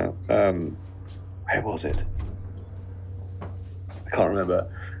name now. Where was it? I can't remember.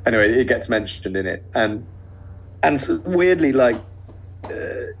 Anyway, it gets mentioned in it, and so weirdly, like,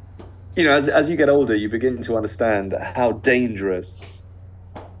 you know, as you get older, you begin to understand how dangerous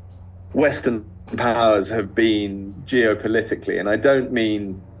Western powers have been geopolitically. And I don't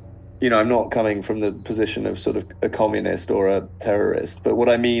mean, you know, I'm not coming from the position of sort of a communist or a terrorist, but what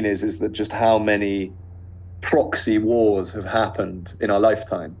I mean is that just how many proxy wars have happened in our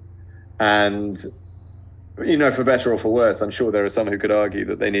lifetime. And, you know, for better or for worse, I'm sure there are some who could argue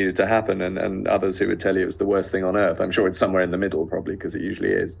that they needed to happen, and others who would tell you it's the worst thing on earth. I'm sure it's somewhere in the middle, probably, because it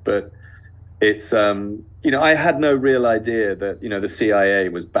usually is. But it's, you know, I had no real idea that, you know, the CIA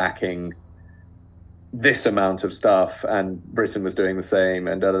was backing this amount of stuff, and Britain was doing the same,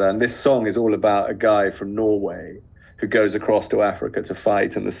 and da, da, da. And this song is all about a guy from Norway who goes across to Africa to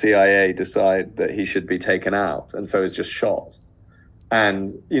fight, and the CIA decide that he should be taken out, and so is just shot.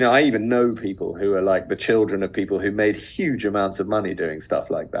 And, I even know people who are like the children of people who made huge amounts of money doing stuff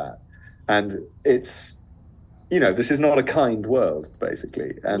like that. And it's, this is not a kind world,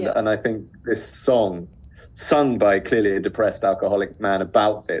 basically. And I think this song, sung by clearly a depressed alcoholic man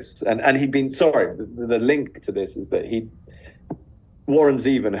about this, and he'd been, the link to this is that Warren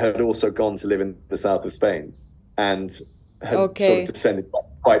Zevon had also gone to live in the south of Spain and had sort of descended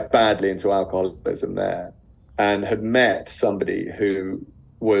quite badly into alcoholism there, and had met somebody who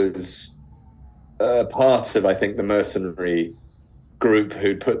was part of, I think, the mercenary group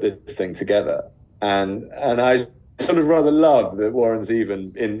who'd put this thing together. And I sort of rather love that Warren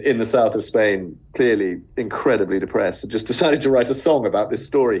Zevon in the south of Spain, clearly incredibly depressed, had just decided to write a song about this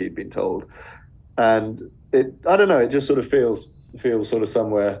story he'd been told. And I don't know, it just sort of feels sort of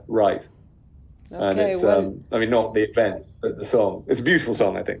somewhere right. Okay, and it's not the event, but the song. It's a beautiful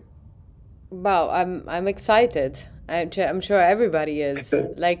song, I think. Wow, I'm excited. I'm sure everybody is.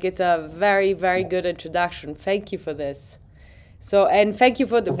 Like, it's a very, very good introduction. Thank you for this. So, and thank you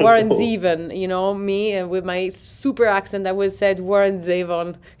for the Warren Zevon. Me and with my super accent, I would said Warren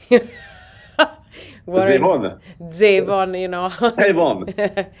Zevon. Zevon, Zevon.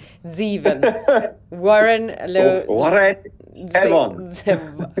 Zevon.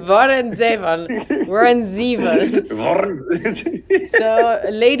 Warren Zevon. So,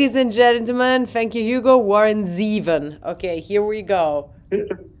 ladies and gentlemen, thank you, Hugo. Warren Zevon. Okay, here we go.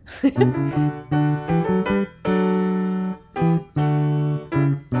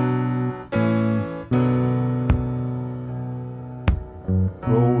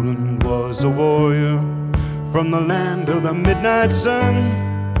 Roland was a warrior from the land of the midnight sun,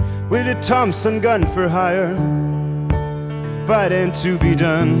 with a Thompson gun for hire, fighting to be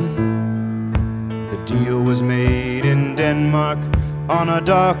done. The deal was made in Denmark on a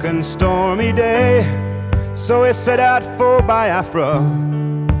dark and stormy day, so he set out for Biafra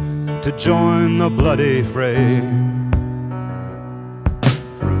to join the bloody fray.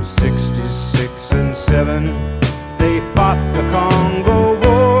 Through 66 and 7 they fought the Congo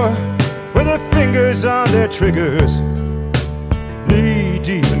War, with their fingers on their triggers, knee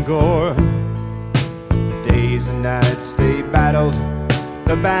deep in gore. For days and nights they battled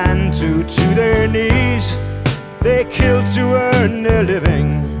the Bantu to their knees. They killed to earn their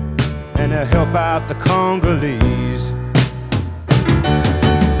living and to help out the Congolese.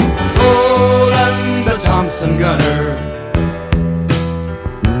 Roland the Thompson gunner,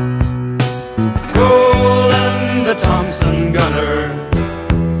 Roland the Thompson gunner.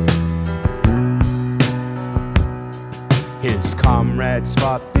 His comrades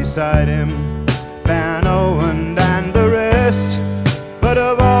fought beside him, Van Owen and the rest. But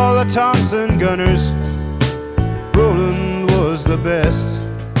of all the Thompson gunners, Roland was the best.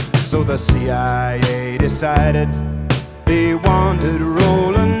 So the CIA decided they wanted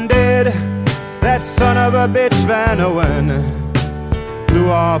Roland dead. That son of a bitch Van Owen blew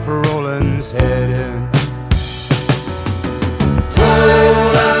off Roland's head.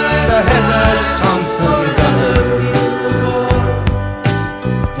 Roland the headless Thompson gunner,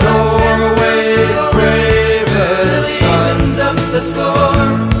 Norway's bravest sons up the score.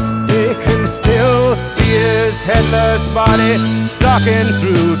 They can still see his headless body stalking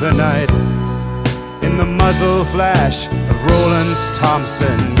through the night in the muzzle flash of Roland's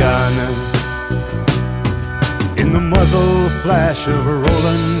Thompson gun. In the muzzle flash of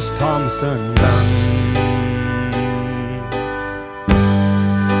Roland's Thompson gun.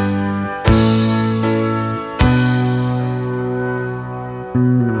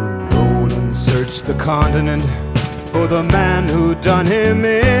 Roland searched the continent for the man who done him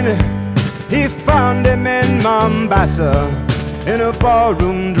in. He found him in Mombasa, in a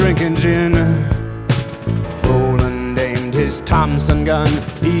ballroom drinking gin. Roland aimed his Thompson gun,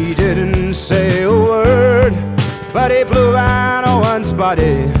 he didn't say a word, but he blew Van Owen's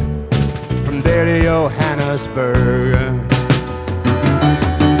body from there to Johannesburg.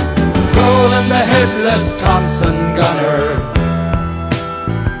 Roland the headless Thompson gunner,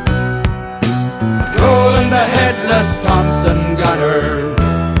 Roland the headless Thompson gunner,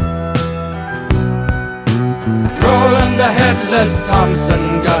 Roland the headless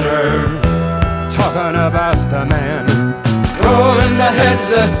Thompson gunner. Talking about the man, Roland the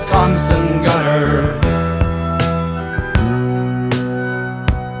headless Thompson gunner.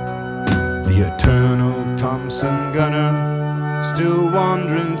 The eternal Thompson gunner, still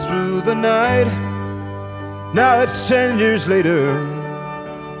wandering through the night. Now it's 10 years later,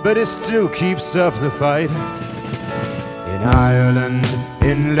 but it still keeps up the fight. In Ireland,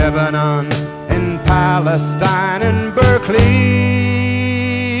 in Lebanon, in Palestine and Berkeley.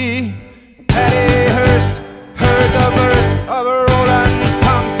 Patty Hearst heard the burst of Roland's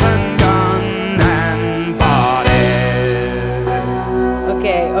Thompson gun and bought it.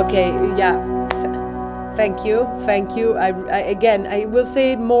 Okay, yeah. Thank you. Again, I will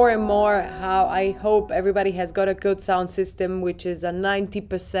say it more and more, how I hope everybody has got a good sound system, which is a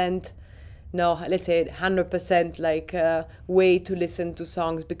 90%, no, let's say 100% like way to listen to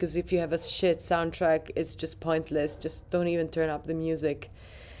songs, because if you have a shit soundtrack, it's just pointless. Just don't even turn up the music.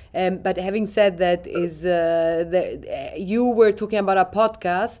 But having said that, you were talking about a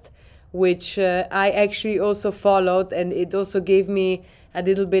podcast, which I actually also followed, and it also gave me a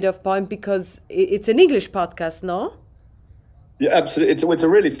little bit of point, because it's an English podcast, no? Yeah, absolutely. It's a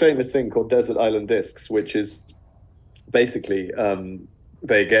really famous thing called Desert Island Discs, which is basically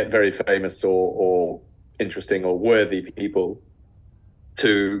they get very famous or interesting or worthy people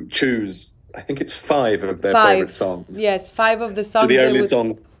to choose. I think it's 5 of their favorite songs. Yes, 5 of the songs. The only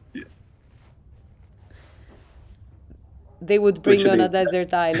song they would bring on a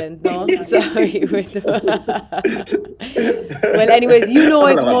desert island. No, sorry. Well, anyways, you know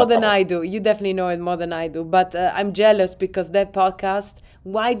it more than I do. You definitely know it more than I do. But I'm jealous, because that podcast,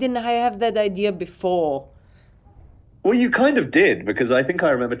 why didn't I have that idea before? Well, you kind of did, because I think I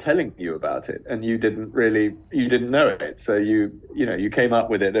remember telling you about it, and you didn't know it. So you came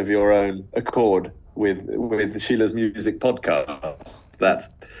up with it of your own accord with Sheila's Music Podcast.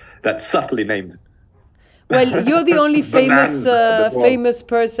 That's subtly named. Well, you're the only famous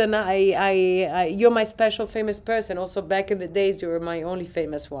person. You're my special famous person. Also, back in the days, you were my only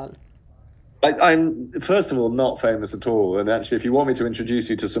famous one. I'm first of all not famous at all, and actually, if you want me to introduce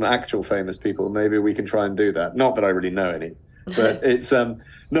you to some actual famous people, maybe we can try and do that. Not that I really know any, but it's no.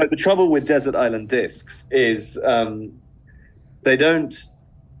 The trouble with Desert Island Discs is they don't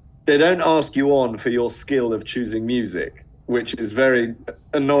ask you on for your skill of choosing music, which is very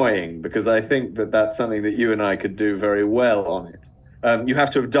annoying, because I think that's something that you and I could do very well on it. You have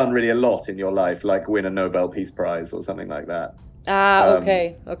to have done really a lot in your life, like win a Nobel Peace Prize or something like that.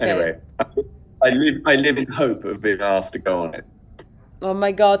 Okay. Anyway, I live in hope of being asked to go on it. Oh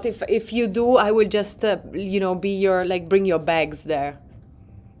my God! If you do, I will just be your, like, bring your bags there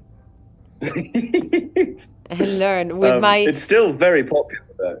and learn with my. It's still very popular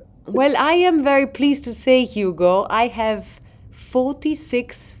though. Well, I am very pleased to say, Hugo, I have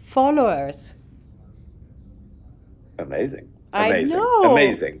 46 followers. Amazing. I know.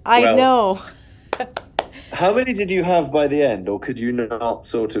 Amazing. I know. How many did you have by the end, or could you not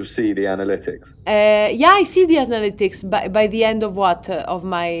sort of see the analytics? Yeah, I see the analytics by the end of what? Of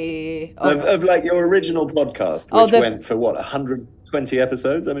my... Of like your original podcast, which went for what, 120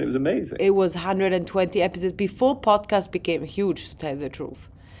 episodes? I mean, it was amazing. It was 120 episodes before podcast became huge, to tell the truth.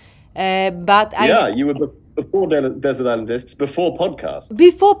 But you were before Desert Island Discs, before podcasts.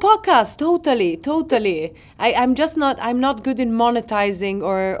 Before podcasts, totally. I'm not good in monetizing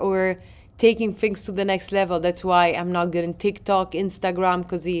or taking things to the next level. That's why I'm not good in TikTok, Instagram,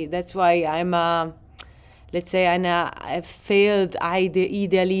 because that's why I'm a failed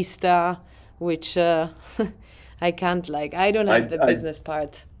idealista, which I can't I don't have the business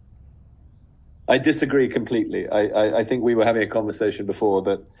part. I disagree completely. I think we were having a conversation before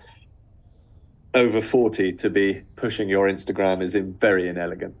that over 40 to be pushing your Instagram is very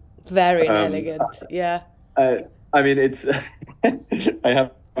inelegant. Very inelegant, yeah. I mean, it's... I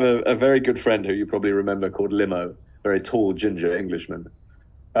have a very good friend who you probably remember called Limo, very tall ginger Englishman,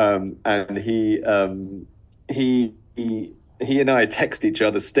 and he and I text each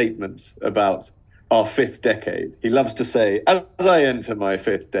other statements about our 5th decade. He loves to say, "As I enter my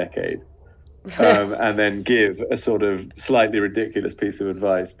 5th decade," and then give a sort of slightly ridiculous piece of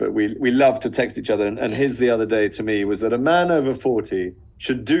advice. But we love to text each other. And his the other day to me was that a man over 40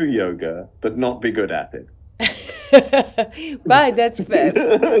 should do yoga, but not be good at it. Right, that's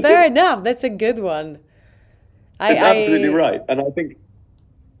fair enough. That's a good one. It's absolutely right, and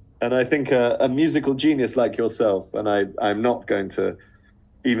I think a musical genius like yourself, and I'm not going to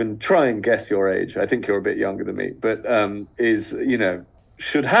even try and guess your age. I think you're a bit younger than me, but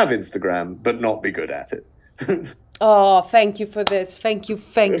should have Instagram but not be good at it. Oh, thank you for this. Thank you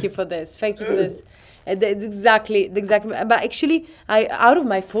for this. Exactly. But actually, out of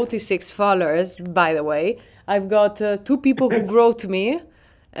my 46 followers, by the way, I've got 2 people who wrote me,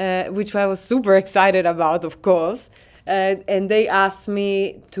 which I was super excited about, of course. And they asked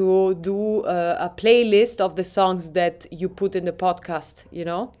me to do a playlist of the songs that you put in the podcast,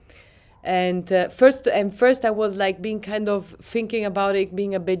 And first I was like being kind of thinking about it,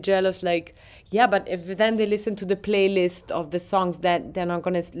 being a bit jealous, like, yeah, but if then they listen to the playlist of the songs, that they're not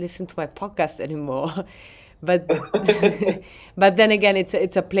going to listen to my podcast anymore. But but then again, it's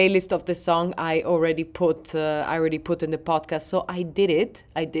a playlist of the song I already put in the podcast. So I did it.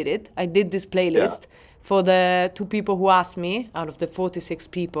 I did this playlist for the 2 people who asked me out of the 46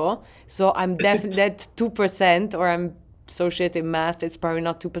 people. So I'm definitely that's 2%, or I'm so shit in math, it's probably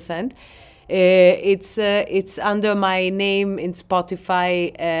not 2%. It's under my name in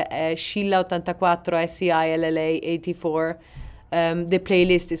Spotify, Scilla84, SCILLA84. The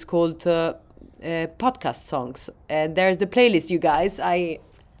playlist is called podcast songs, and there's the playlist, you guys. I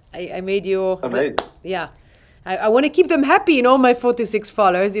made you amazing. Yeah, I want to keep them happy, my 46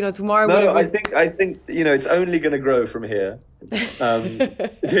 followers. Tomorrow. No, I think it's only going to grow from here.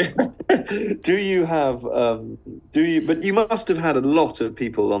 Do you have? But you must have had a lot of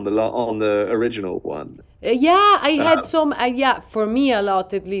people on the original one. Yeah, I had some. For me, a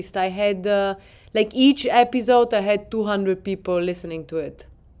lot at least. I had like each episode, I had 200 people listening to it.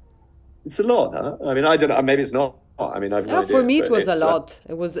 It's a lot, huh? I mean, I don't know. Maybe it's not. I mean, I've no idea, for me it was a lot.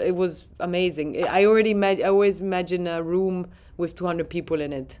 It was amazing. I always imagine a room with 200 people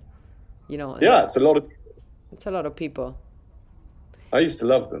in it. Yeah, it's a lot of. It's a lot of people. I used to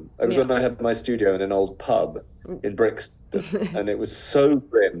love them. It was when I had my studio in an old pub in Brixton, and it was so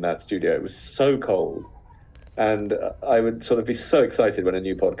grim, that studio. It was so cold, and I would sort of be so excited when a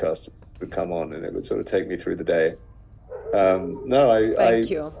new podcast would come on, and it would sort of take me through the day. Thank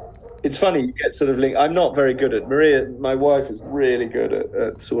you. It's funny, you get sort of linked. I'm not very good at Maria. My wife is really good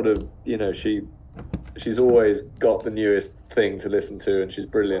at sort of, she's always got the newest thing to listen to, and she's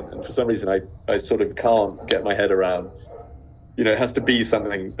brilliant. And for some reason, I sort of can't get my head around. It has to be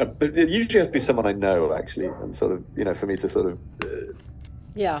something. It usually has to be someone I know, actually, and sort of, for me to sort of,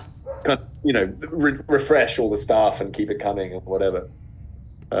 kind of, refresh all the stuff and keep it coming and whatever.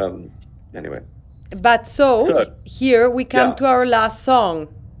 Anyway. But so here we come to our last song.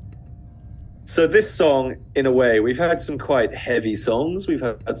 So this song, in a way, we've had some quite heavy songs. We've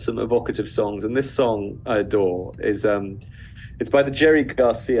had some evocative songs, and this song I adore is. It's by the Jerry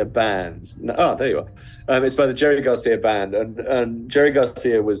Garcia Band. There you are. It's by the Jerry Garcia Band. And Jerry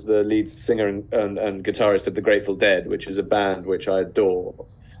Garcia was the lead singer and guitarist of the Grateful Dead, which is a band which I adore,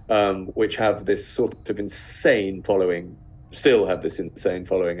 which have this sort of insane following, still have this insane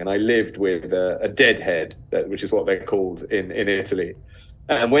following. And I lived with a deadhead, which is what they're called in Italy.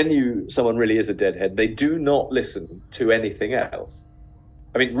 And when someone really is a deadhead, they do not listen to anything else.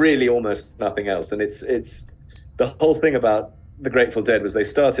 I mean, really almost nothing else. And it's the whole thing about the Grateful Dead was they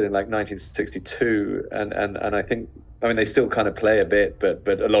started in like 1962, and I think, I mean, they still kind of play a bit, but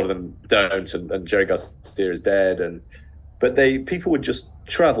a lot of them don't, and Jerry Garcia is dead, but people would just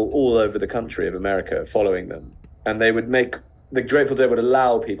travel all over the country of America following them, and the Grateful Dead would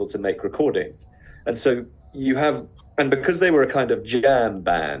allow people to make recordings, and so and because they were a kind of jam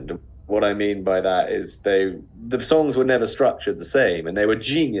band, what I mean by that is the songs were never structured the same, and they were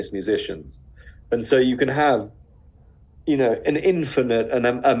genius musicians, and so you can have an infinite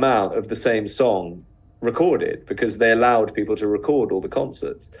amount of the same song recorded because they allowed people to record all the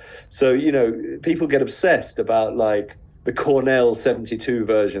concerts. So, people get obsessed about like the Cornell 72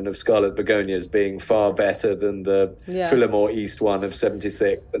 version of Scarlet Begonias being far better than the Fillmore East one of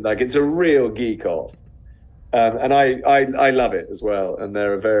 76. And like, it's a real geek off. And I love it as well. And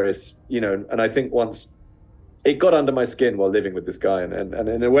there are various, and I think once it got under my skin while living with this guy, and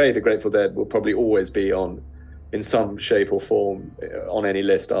in a way, the Grateful Dead will probably always be in some shape or form on any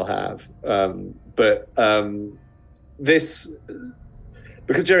list I'll have. This,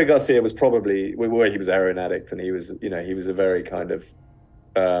 because Jerry Garcia was probably, where he was a heroin addict, and he was a very kind of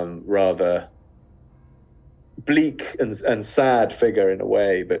rather bleak and sad figure in a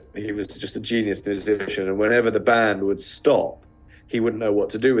way, but he was just a genius musician. And whenever the band would stop, he wouldn't know what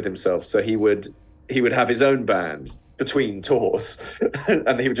to do with himself. So he would have his own band between tours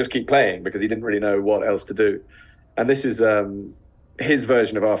and he would just keep playing because he didn't really know what else to do. And this is his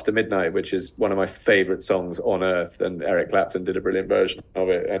version of After Midnight, which is one of my favorite songs on earth, and Eric Clapton did a brilliant version of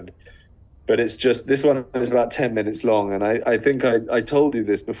it. But it's just, this one is about 10 minutes long, and I think I told you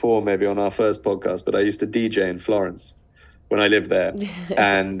this before, maybe on our first podcast, but I used to DJ in Florence when I lived there.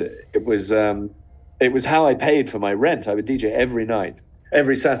 And it was how I paid for my rent. I would DJ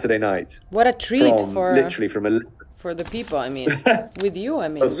every Saturday night. What a treat for the people, I mean, with you, I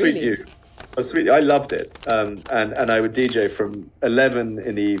mean, sweet really. You. Oh, sweet. I loved it. And I would DJ from 11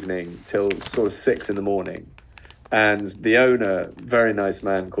 in the evening till sort of 6 in the morning. and the owner, very nice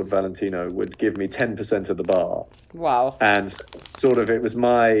man called Valentino, would give me 10% of the bar. Wow. And sort of it was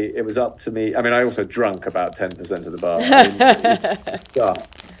up to me. I mean, I also drunk about 10% of the bar. I mean, it's just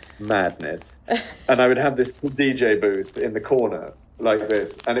madness. And I would have this DJ booth in the corner like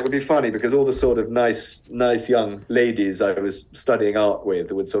this, and it would be funny because all the sort of nice young ladies I was studying art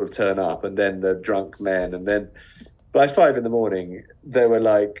with would sort of turn up, and then the drunk men, and then by 5 a.m, there were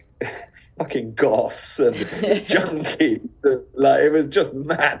like fucking goths and junkies. Like, it was just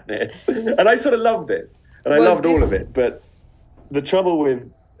madness, and I sort of loved it, and I loved all of it. But the trouble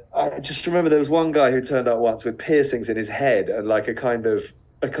with, I just remember there was one guy who turned up once with piercings in his head and like a kind of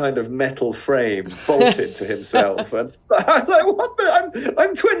metal frame bolted to himself, and I was like, what the,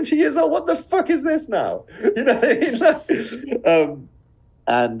 I'm 20 years old, what the fuck is this now? You know what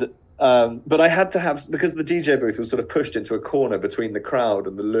I mean? But I had to have, because the DJ booth was sort of pushed into a corner between the crowd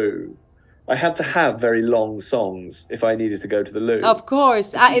and the loo, I had to have very long songs if I needed to go to the loo. Of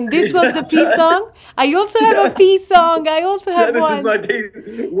course. And this was the P song? I also have a P song. I also have this one. is my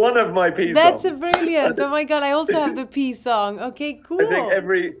P, one of my P That's songs. That's brilliant. Oh my God, I also have the P song. Okay, cool. I think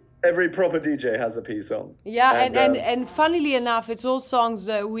every proper DJ has a P song. Yeah, and funnily enough, it's all songs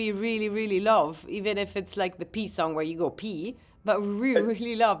that we really, really love, even if it's like the P song where you go pee, but we really,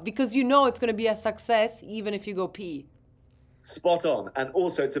 really love, because you know it's going to be a success even if you go pee. Spot on. And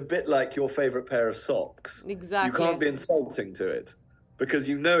also, it's a bit like your favorite pair of socks. Exactly. You can't be insulting to it because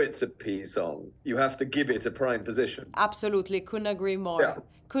you know it's a P song. You have to give it a prime position. Absolutely. Couldn't agree more. Yeah.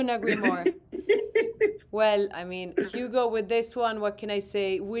 Couldn't agree more. Well, I mean, Hugo, with this one, what can I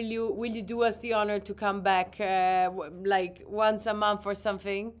say? Will you do us the honor to come back like once a month or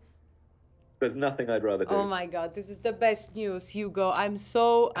something? There's nothing I'd rather do. Oh my God, this is the best news, Hugo. I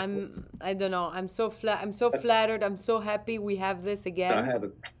don't know. I'm so flattered. I'm so happy we have this again.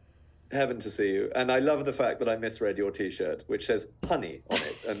 I haven't to see you. And I love the fact that I misread your T-shirt, which says honey on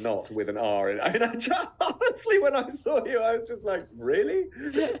it and not with an R in it. I mean, honestly, when I saw you, I was just like, really?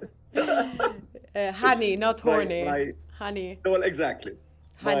 Honey, not horny. Honey. Well, exactly.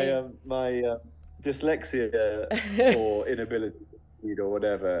 Honey. My dyslexia or inability or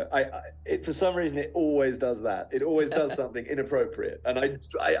whatever, it for some reason it always does that. It always does something inappropriate, and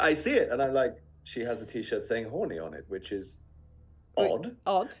I see it, and I'm like, she has a T-shirt saying horny on it, which is odd,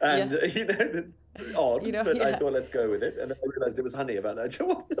 and yeah. Odd, you know, but yeah. I thought, let's go with it, and then I realized it was honey about that.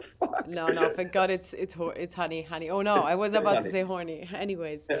 What the fuck? No, thank God it's honey. Oh no, I was about to say horny.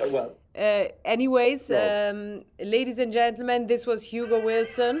 Anyways, ladies and gentlemen, this was Hugo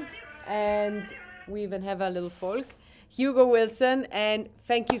Wilson, and we even have a little folk. Hugo Wilson, and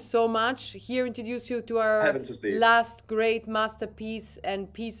thank you so much. Here, introduce you to our last great masterpiece and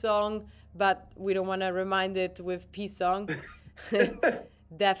P song, but we don't want to remind it with P song.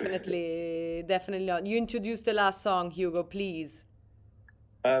 Definitely not. You introduce the last song, Hugo, please.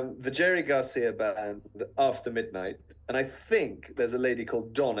 The Jerry Garcia band, After Midnight, and I think there's a lady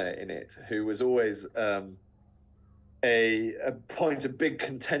called Donna in it who was always a point of big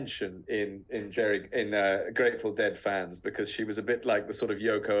contention in Grateful Dead fans, because she was a bit like the sort of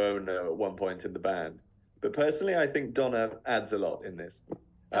Yoko Ono at one point in the band. But personally, I think Donna adds a lot in this.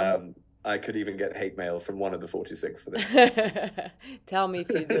 I could even get hate mail from one of the 46 for this. Tell me if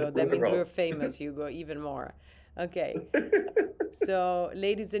you do. That means we're famous, Hugo, even more. Okay. So,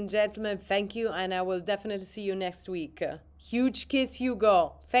 ladies and gentlemen, thank you, and I will definitely see you next week. Huge kiss,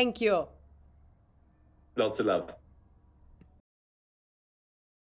 Hugo. Thank you. Lots of love.